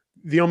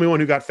 The only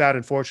one who got fat,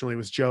 unfortunately,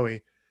 was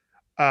Joey.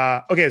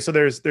 Okay, so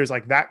there's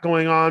like that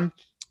going on.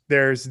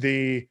 There's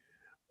the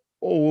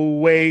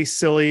way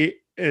silly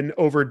and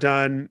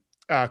overdone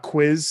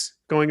quiz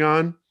going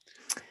on.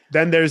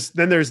 Then there's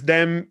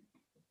them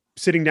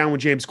sitting down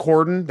with James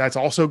Corden. That's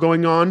also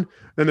going on.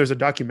 Then there's a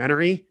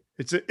documentary.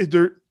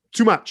 They're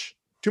too much.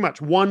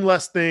 One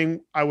less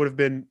thing, I would have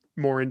been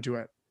more into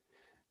it.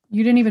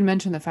 You didn't even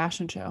mention the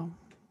fashion show.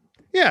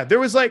 Yeah, there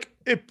was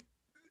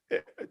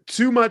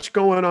too much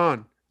going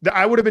on.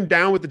 I would have been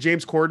down with the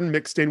James Corden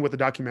mixed in with the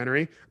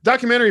documentary. The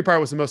documentary part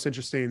was the most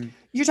interesting.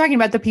 You're talking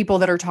about the people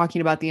that are talking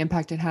about the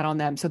impact it had on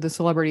them. So the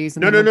celebrities.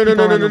 And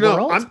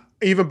No. I'm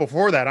even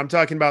before that. I'm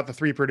talking about the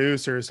three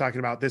producers talking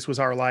about this was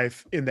our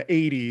life in the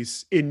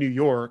 80s in New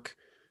York,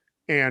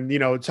 and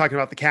talking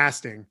about the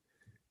casting.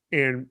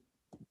 And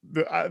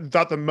I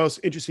thought the most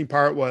interesting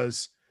part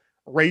was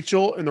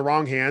Rachel in The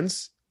Wrong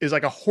Hands is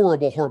like a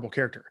horrible, horrible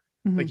character.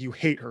 Mm-hmm. Like, you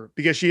hate her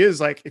because she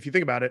is, like, if you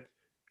think about it,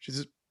 she's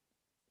just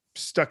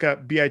stuck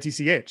up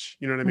bitch.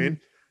 You know what I mean?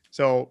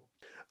 So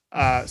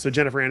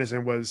Jennifer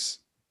Aniston was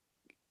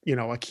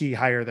a key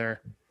hire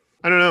there.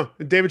 I don't know.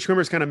 David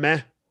Schwimmer's kind of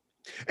meh.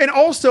 And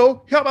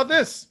also, how about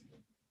this?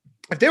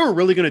 If they were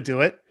really going to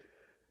do it,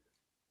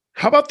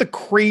 how about the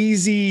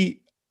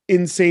crazy,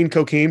 insane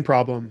cocaine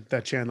problem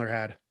that Chandler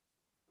had?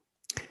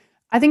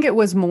 I think it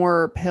was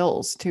more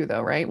pills too,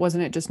 though, right?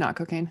 Wasn't it just not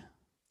cocaine?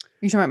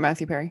 You talking about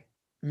Matthew Perry?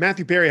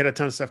 Matthew Perry had a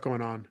ton of stuff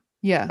going on.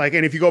 Yeah. Like,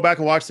 and if you go back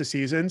and watch the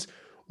seasons,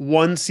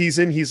 one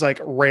season he's like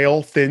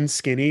rail, thin,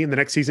 skinny, and the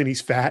next season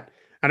he's fat.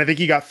 And I think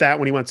he got fat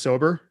when he went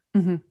sober.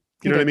 Mm-hmm.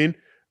 You know what I mean?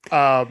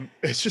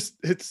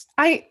 It's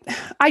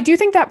I do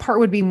think that part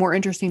would be more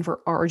interesting for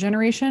our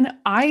generation.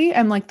 I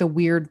am like the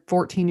weird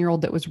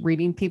 14-year-old that was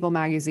reading People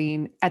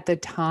magazine at the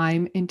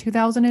time in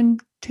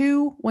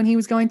 2002 when he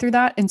was going through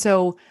that. And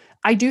so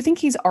I do think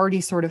he's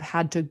already sort of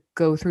had to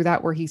go through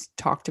that where he's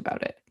talked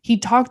about it. He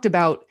talked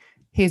about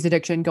his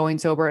addiction, going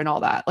sober and all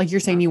that. Like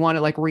you're saying you want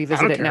to like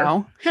revisit it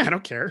now. Yeah, I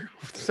don't care.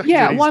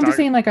 Yeah. Well, I'm just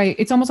saying like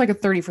it's almost like a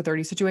 30 for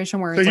 30 situation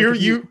where so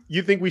it's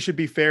you think we should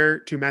be fair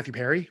to Matthew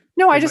Perry?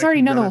 No, I just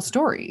already know the whole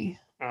story.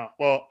 Oh,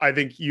 well, I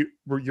think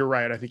you're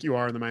right. I think you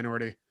are in the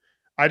minority.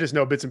 I just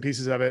know bits and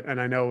pieces of it. And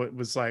I know it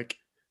was like,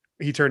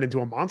 he turned into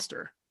a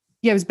monster.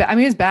 Yeah, it was bad. I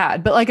mean, it was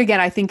bad, but like, again,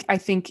 I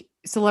think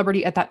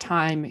celebrity at that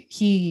time,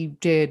 he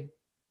did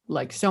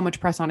like so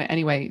much press on it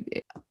anyway.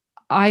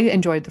 I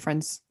enjoyed the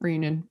Friends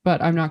reunion,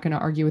 but I'm not going to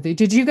argue with you.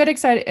 Did you get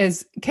excited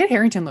as Kit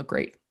Harington looked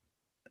great?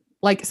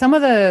 Like some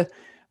of the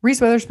Reese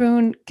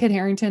Witherspoon, Kit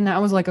Harington,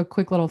 that was like a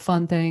quick little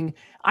fun thing.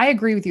 I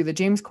agree with you. The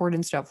James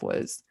Corden stuff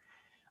was,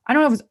 I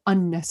don't know if it was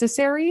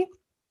unnecessary,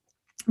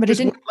 but it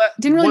didn't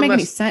really make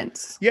any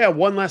sense. Yeah.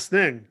 One last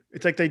thing.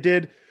 It's like they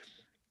did,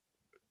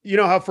 you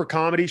know how for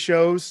comedy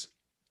shows,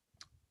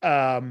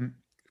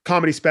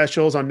 comedy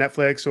specials on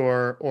Netflix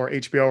or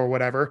HBO or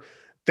whatever,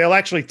 they'll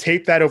actually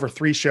tape that over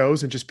 3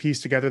 shows and just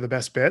piece together the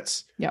best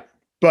bits. Yeah.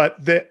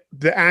 But the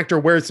actor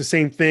wears the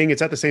same thing.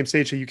 It's at the same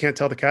stage, so you can't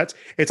tell the cuts.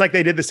 It's like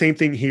they did the same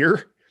thing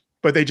here,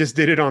 but they just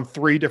did it on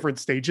 3 different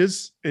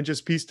stages and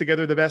just pieced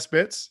together the best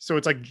bits. So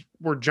it's like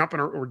we're jumping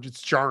or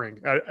it's jarring.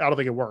 I don't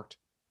think it worked.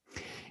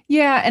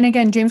 Yeah. And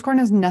again, James Corden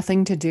has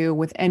nothing to do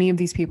with any of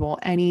these people,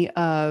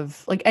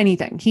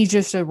 anything. He's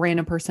just a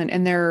random person.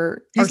 And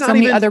there are so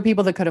many other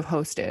people that could have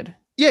hosted.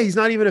 Yeah, he's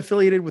not even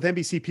affiliated with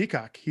NBC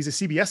Peacock. He's a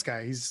CBS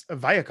guy. He's a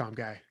Viacom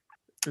guy.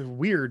 A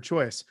weird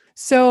choice.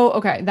 So,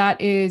 okay,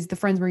 that is the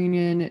Friends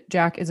reunion.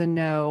 Jack is a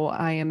no.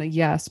 I am a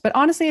yes. But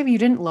honestly, if you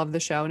didn't love the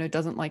show and it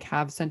doesn't like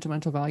have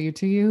sentimental value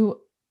to you,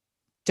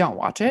 don't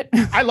watch it.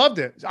 I loved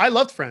it. I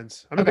loved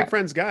Friends. I'm a big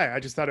Friends guy. I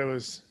just thought it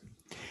was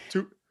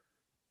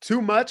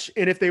too much.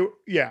 And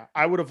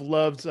I would have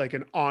loved like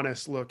an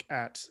honest look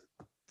at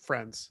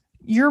Friends.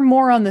 You're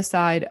more on the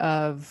side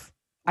of,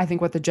 I think,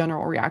 what the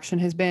general reaction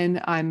has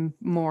been. I'm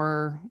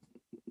more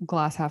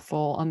glass half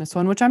full on this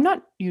one, which I'm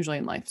not usually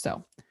in life.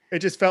 So it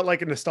just felt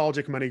like a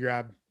nostalgic money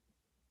grab,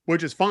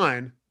 which is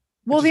fine.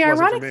 Well, the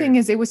ironic thing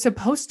is it was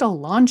supposed to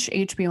launch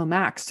HBO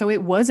Max. So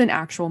it was an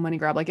actual money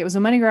grab. Like it was a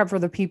money grab for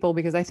the people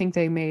because I think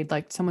they made,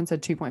 like someone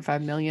said,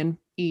 2.5 million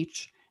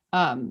each.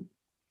 It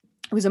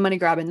was a money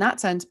grab in that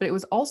sense, but it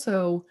was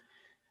also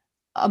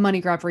a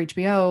money grab for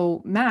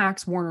HBO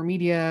Max, Warner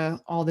Media,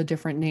 all the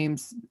different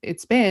names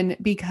it's been,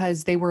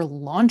 because they were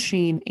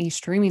launching a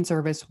streaming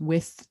service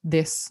with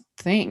this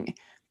thing.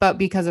 But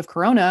because of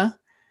Corona,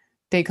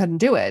 they couldn't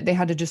do it. They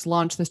had to just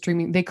launch the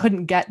streaming. They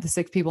couldn't get the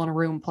 6 people in a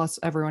room plus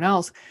everyone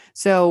else.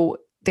 So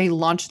they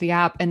launched the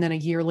app and then a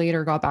year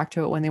later got back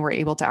to it when they were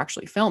able to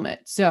actually film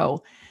it.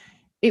 So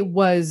it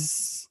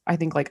was, I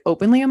think, like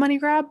openly a money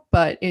grab,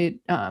 but it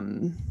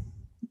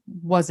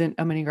wasn't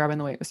a money grab in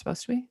the way it was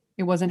supposed to be.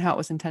 It wasn't how it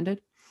was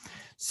intended.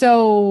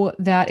 So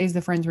that is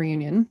the Friends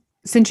reunion.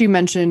 Since you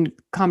mentioned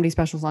comedy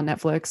specials on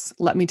Netflix,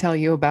 let me tell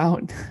you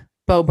about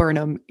Bo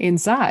Burnham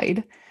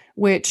Inside,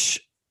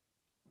 which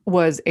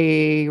was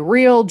a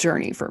real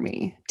journey for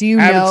me. Do you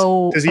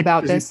know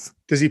about this?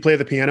 Does he play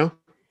the piano?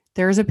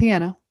 There's a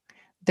piano.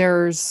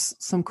 There's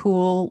some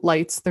cool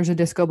lights. There's a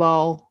disco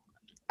ball.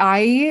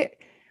 I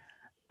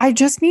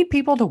just need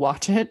people to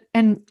watch it.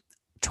 And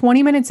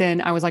 20 minutes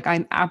in, I was like,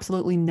 I'm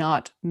absolutely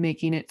not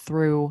making it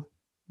through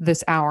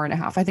this hour and a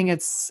half. I think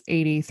it's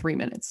 83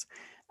 minutes.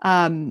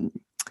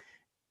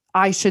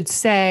 I should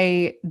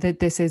say that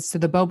this is so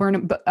the Bo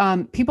Burnham, but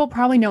people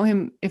probably know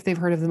him if they've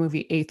heard of the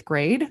movie 8th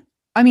Grade.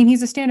 I mean,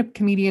 he's a stand-up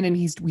comedian and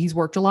he's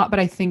worked a lot, but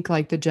I think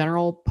like the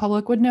general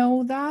public would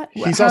know that.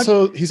 He's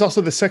also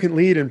the second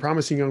lead in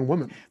Promising Young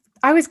Woman.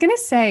 I was going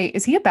to say,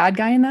 is he a bad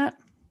guy in that?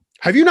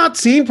 Have you not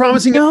seen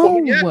Promising Young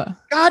Woman yet?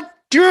 God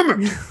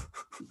damn it.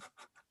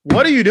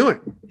 What are you doing?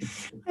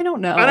 I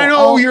don't know. And I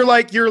know you're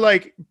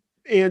like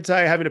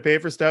anti having to pay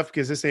for stuff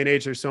because this day and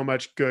age, there's so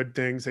much good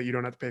things that you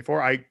don't have to pay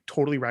for. I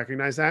totally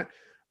recognize that.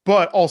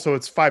 But also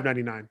it's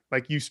 $5.99.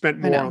 Like you spent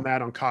more on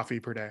that on coffee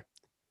per day.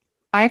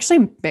 I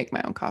actually make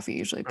my own coffee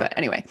usually, but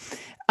anyway.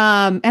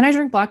 And I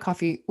drink black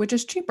coffee, which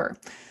is cheaper.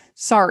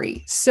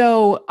 Sorry.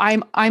 So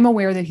I'm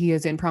aware that he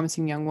is in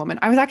Promising Young Woman.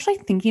 I was actually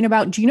thinking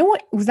about, do you know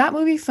what, was that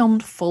movie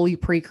filmed fully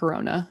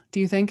pre-corona? Do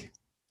you think?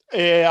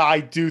 Yeah, I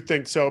do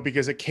think so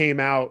because it came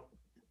out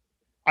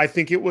I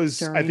think it was.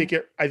 during?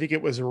 I think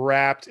it was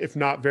wrapped, if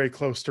not very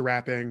close to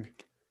wrapping,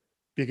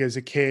 because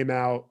it came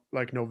out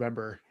like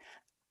November.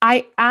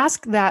 I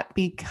ask that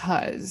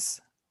because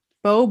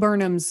Bo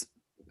Burnham's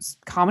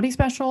comedy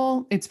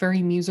special, it's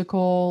very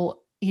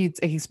musical.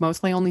 He's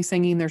mostly only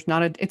singing.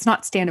 It's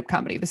not stand-up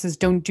comedy. This is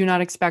don't do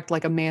not expect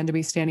like a man to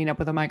be standing up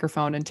with a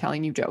microphone and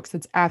telling you jokes.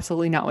 That's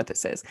absolutely not what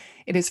this is.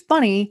 It is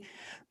funny,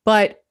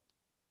 but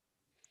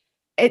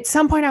at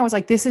some point I was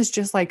like, this is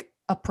just like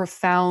a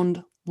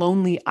profound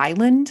Lonely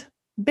Island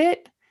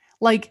bit.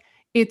 Like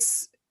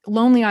it's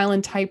Lonely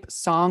Island type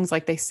songs,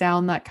 like they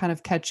sound that kind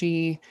of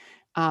catchy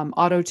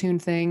auto tune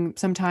thing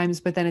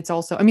sometimes, but then it's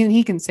also, I mean,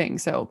 he can sing,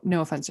 so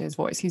no offense to his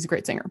voice, he's a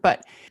great singer,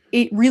 but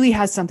it really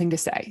has something to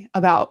say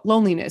about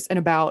loneliness and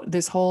about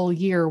this whole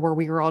year where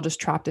we were all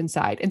just trapped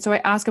inside. And so I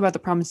ask about the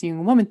promising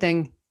young woman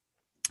thing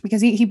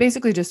because he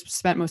basically just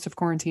spent most of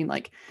quarantine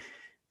like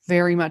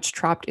very much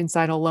trapped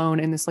inside alone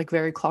in this like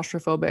very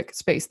claustrophobic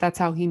space. That's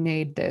how he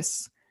made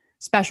this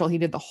special. He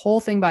did the whole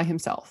thing by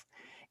himself.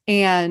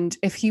 And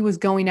if he was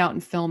going out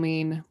and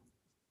filming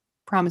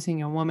Promising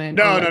Young Woman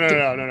or No, no, like,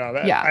 no, no, no,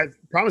 no. yeah,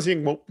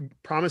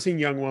 Promising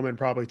young woman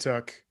probably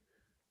took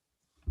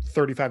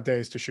 35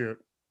 days to shoot.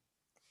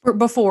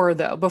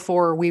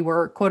 before we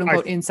were quote I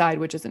unquote inside,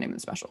 which is the name of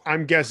the special.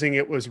 I'm guessing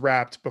it was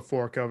wrapped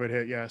before COVID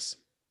hit. Yes.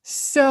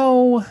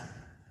 So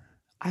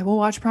I will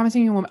watch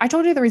Promising Young Woman. I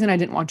told you the reason I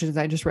didn't watch it is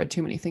I just read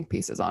too many think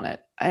pieces on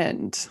it.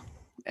 And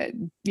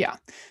yeah.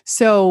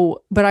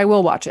 So, but I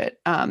will watch it.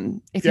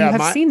 If you Yeah,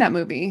 have seen that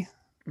movie,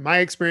 my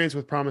experience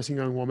with Promising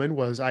Young Woman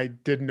was I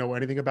didn't know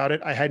anything about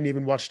it. I hadn't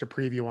even watched a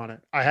preview on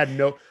it. I had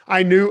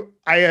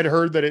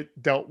heard that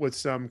it dealt with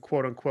some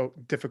quote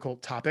unquote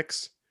difficult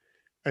topics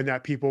and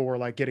that people were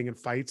like getting in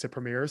fights at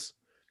premieres,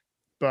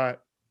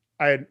 but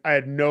I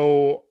had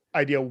no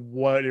idea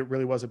what it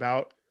really was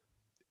about.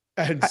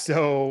 And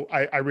so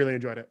I really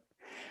enjoyed it.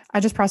 I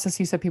just processed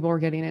you said people were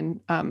getting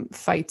in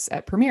fights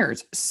at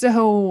premieres.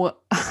 So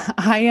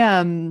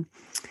I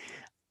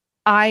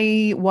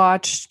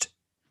watched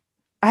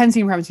I hadn't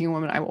seen Promising Young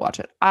Woman. I will watch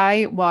it.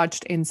 I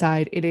watched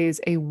Inside. It is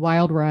a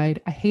wild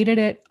ride. I hated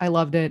it. I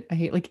loved it. I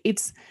hate like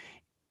it's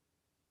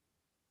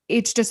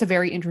just a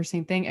very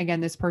interesting thing. Again,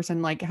 this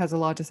person like has a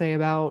lot to say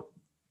about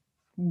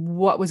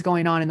what was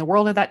going on in the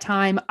world at that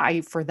time.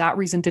 I for that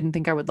reason didn't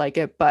think I would like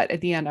it, but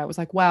at the end I was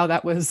like, wow,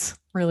 that was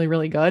really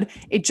really good.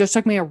 It just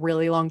took me a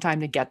really long time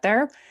to get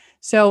there.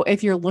 So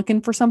if you're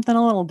looking for something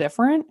a little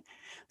different,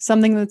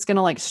 something that's going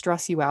to like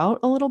stress you out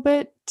a little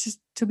bit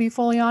to be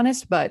fully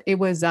honest, but it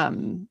was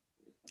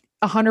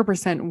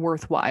 100%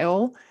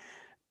 worthwhile.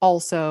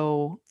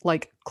 Also,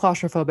 like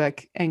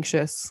claustrophobic,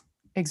 anxious,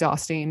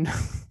 exhausting,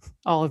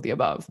 all of the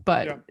above.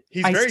 But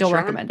Yeah. I still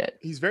recommend it.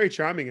 He's very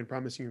charming in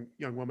Promising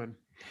Young Woman.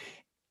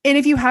 And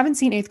if you haven't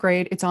seen Eighth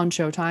Grade, it's on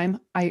Showtime.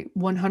 I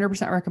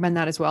 100% recommend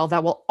that as well.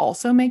 That will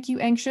also make you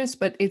anxious,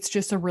 but it's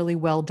just a really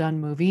well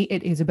done movie.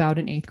 It is about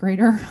an eighth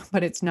grader,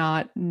 but it's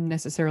not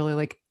necessarily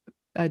like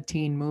a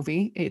teen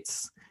movie.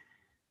 It's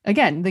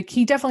again,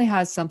 he definitely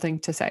has something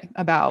to say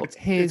about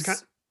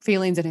his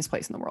feelings and his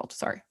place in the world.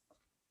 Sorry.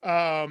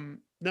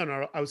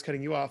 No, I was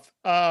cutting you off.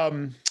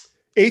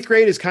 Eighth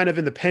Grade is kind of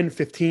in the Pen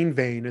 15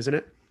 vein, isn't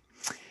it?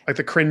 Like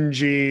the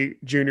cringy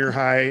junior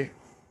high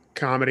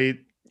comedy,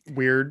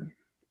 weird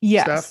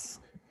stuff.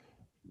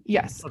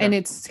 Yes. Okay. And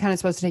it's kind of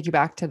supposed to take you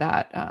back to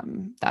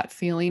that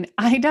feeling.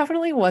 I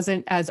definitely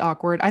wasn't as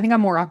awkward. I think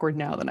I'm more awkward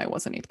now than I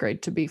was in eighth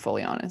grade, to be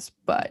fully honest,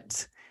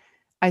 but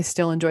I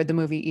still enjoyed the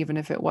movie, even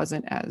if it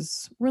wasn't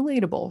as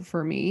relatable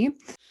for me.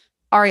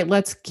 All right,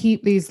 let's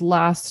keep these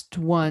last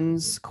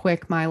ones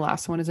quick. My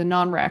last one is a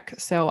non-rec,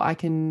 so I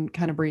can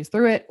kind of breeze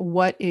through it.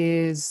 What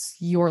is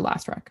your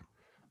last rec?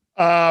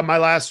 My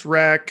last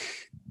rec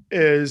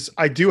is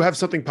I do have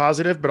something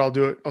positive, but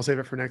I'll save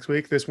it for next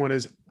week. This one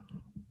is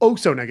oh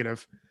so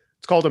negative.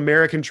 It's called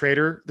American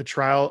Traitor: The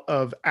Trial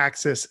of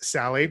Axis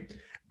Sally.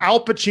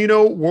 Al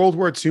Pacino World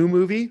War II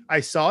movie. I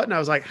saw it and I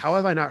was like, how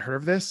have I not heard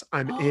of this?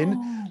 I'm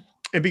in.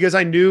 And because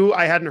I knew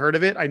I hadn't heard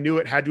of it, I knew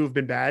it had to have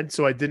been bad.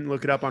 So I didn't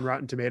look it up on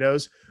Rotten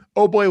Tomatoes.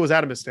 Oh boy, was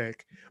that a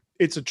mistake.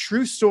 It's a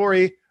true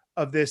story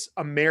of this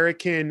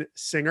American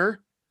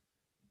singer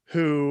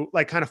who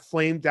like kind of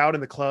flamed out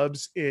in the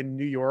clubs in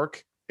New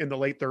York in the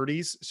late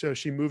 30s. So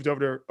she moved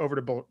over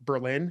to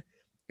Berlin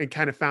and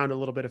kind of found a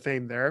little bit of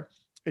fame there.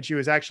 And she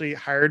was actually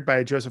hired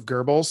by Joseph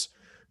Goebbels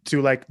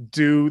to like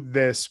do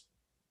this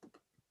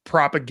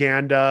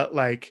propaganda,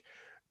 like,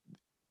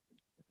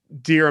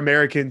 dear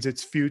Americans,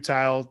 it's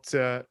futile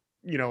to,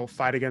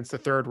 fight against the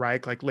Third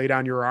Reich, like lay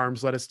down your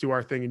arms, let us do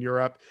our thing in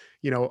Europe.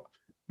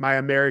 My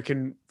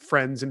American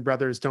friends and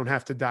brothers don't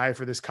have to die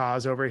for this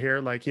cause over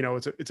here. Like,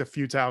 it's a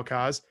futile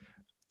cause.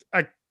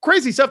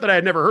 Crazy stuff that I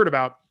had never heard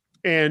about.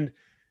 And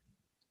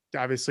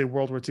obviously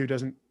World War II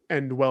doesn't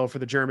end well for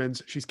the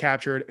Germans. She's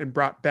captured and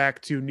brought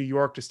back to New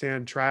York to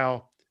stand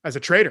trial as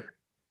a traitor.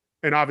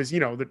 And obviously,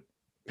 the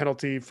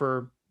penalty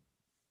for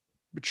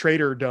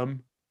traitordom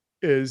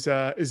is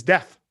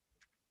death.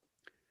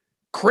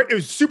 It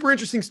was a super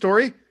interesting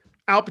story.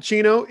 Al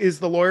Pacino is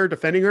the lawyer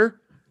defending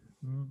her.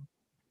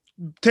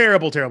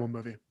 Terrible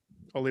movie.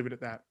 I'll leave it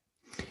at that.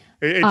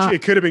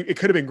 It could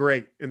have been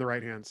great in the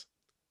right hands.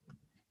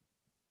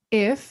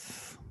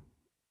 If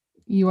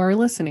you are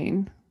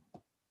listening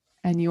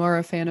and you are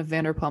a fan of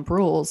Vanderpump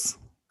Rules,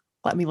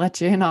 let me let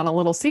you in on a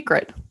little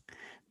secret.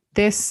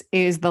 This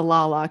is the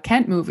Lala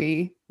Kent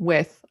movie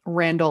with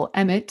Randall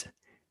Emmett.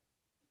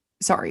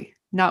 Sorry,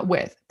 not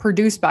with,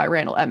 produced by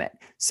Randall Emmett.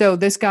 So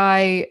this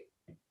guy,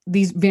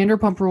 these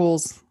Vanderpump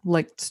Rules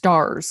like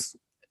stars,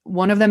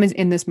 one of them is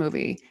in this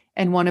movie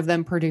and one of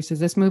them produces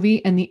this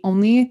movie. And the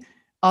only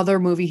other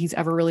movie he's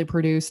ever really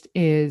produced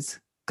is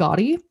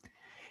Gotti.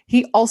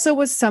 He also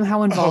was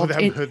somehow involved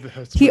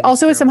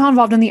was somehow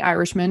involved in The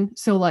Irishman.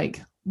 So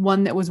like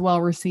one that was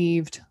well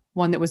received,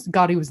 one that was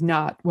Gotti was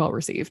not well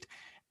received.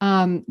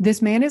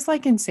 This man is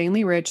like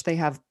insanely rich. They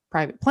have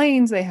private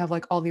planes. They have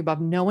like all the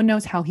above. No one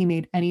knows how he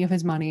made any of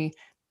his money.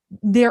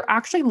 They're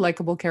actually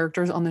likable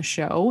characters on the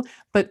show,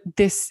 but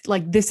this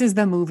is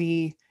the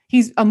movie.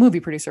 He's a movie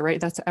producer,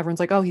 right? That's everyone's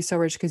like, oh, he's so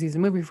rich because he's a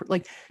movie.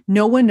 Like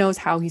no one knows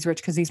how he's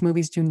rich because these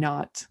movies do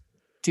not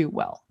do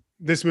well.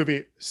 This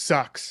movie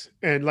sucks.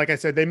 And like I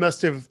said, they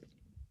must have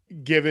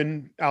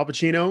given Al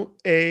Pacino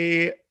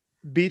a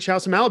beach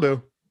house in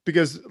Malibu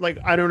because like,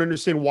 I don't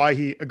understand why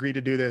he agreed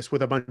to do this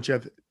with a bunch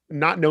of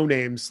not no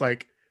names.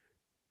 Like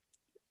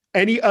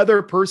any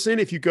other person,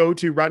 if you go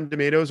to Rotten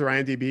Tomatoes or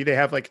IMDb, they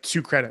have like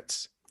 2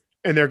 credits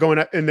and they're going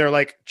up and they're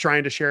like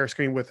trying to share a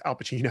screen with Al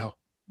Pacino.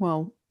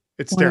 Well,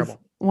 it's terrible.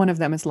 One of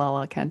them is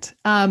Lala Kent.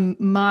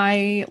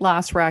 My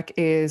last rec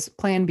is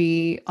Plan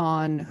B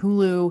on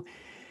Hulu.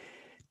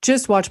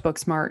 Just watch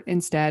Booksmart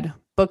instead.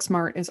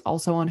 Booksmart is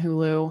also on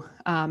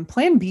Hulu.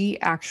 Plan B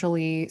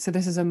actually. So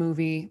this is a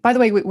movie. By the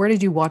way, where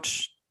did you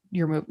watch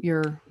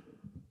your?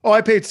 Oh,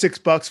 I paid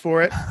 $6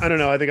 for it. I don't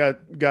know. I think I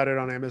got it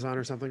on Amazon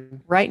or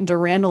something. Right into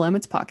Randall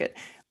Emmett's pocket.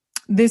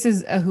 This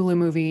is a Hulu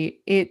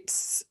movie.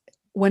 It's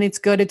when it's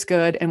good, it's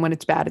good, and when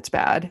it's bad, it's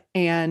bad.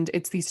 And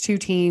it's these 2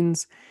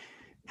 teens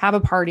have a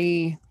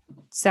party,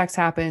 sex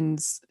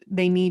happens.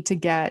 They need to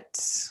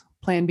get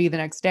Plan B the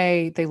next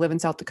day. They live in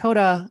South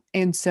Dakota.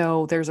 And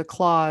so there's a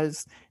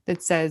clause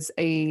that says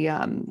a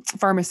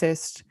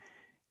pharmacist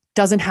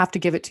doesn't have to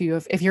give it to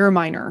you if you're a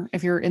minor,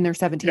 if you're in their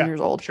 17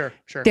 years old. Sure.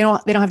 They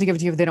don't have to give it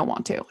to you if they don't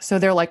want to. So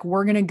they're like,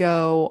 we're going to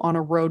go on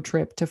a road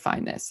trip to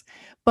find this.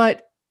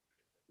 But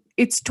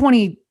it's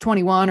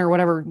 2021 or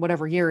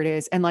whatever year it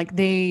is. And like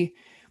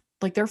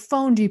their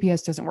phone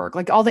GPS doesn't work.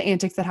 Like all the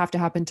antics that have to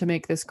happen to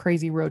make this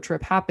crazy road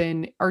trip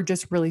happen are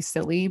just really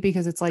silly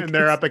because it's like, and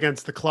they're up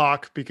against the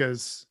clock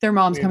because their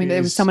mom's coming.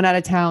 There was someone out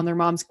of town. Their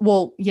mom's,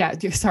 well, yeah,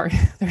 sorry.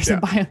 There's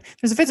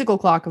a physical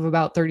clock of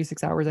about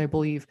 36 hours, I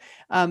believe.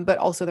 But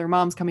also their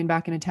mom's coming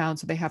back into town.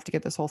 So they have to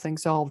get this whole thing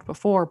solved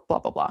before blah,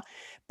 blah, blah.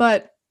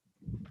 But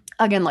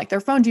again, like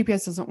their phone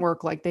GPS doesn't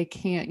work. Like they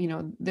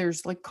can't,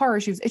 there's like car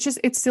issues.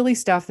 It's silly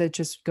stuff that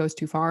just goes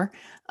too far.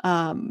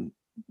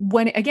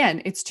 When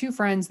again, it's 2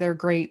 friends, they're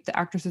great. The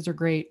actresses are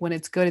great. When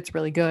it's good, it's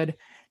really good.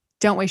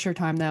 Don't waste your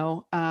time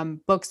though.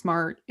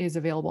 Booksmart is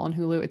available on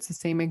Hulu. It's the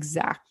same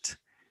exact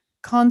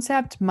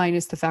concept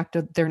minus the fact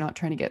that they're not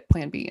trying to get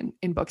Plan B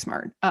in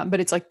Booksmart.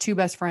 But it's like 2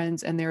 best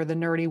friends and they're the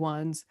nerdy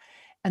ones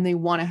and they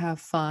want to have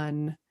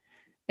fun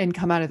and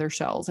come out of their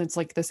shells. It's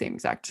like the same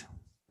exact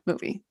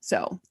movie.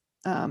 So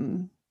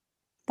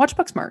watch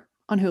Booksmart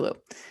on Hulu. All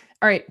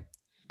right.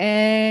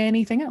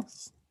 Anything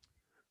else?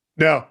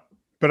 No.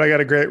 But I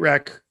got a great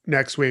rec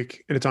next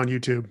week and it's on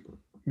YouTube.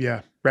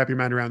 Yeah. Wrap your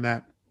mind around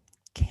that.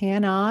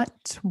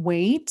 Cannot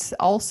wait.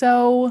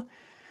 Also,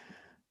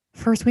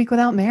 first week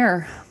without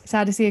Mare.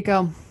 Sad to see it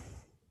go.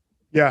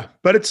 Yeah.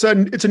 But it's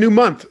a new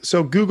month.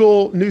 So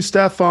Google new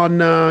stuff on,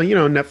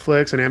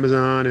 Netflix and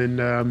Amazon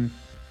and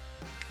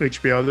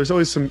HBO. There's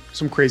always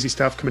some crazy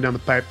stuff coming down the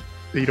pipe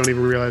that you don't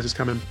even realize is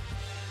coming.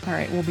 All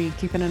right. We'll be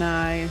keeping an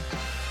eye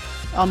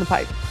on the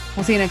pipe.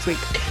 We'll see you next week.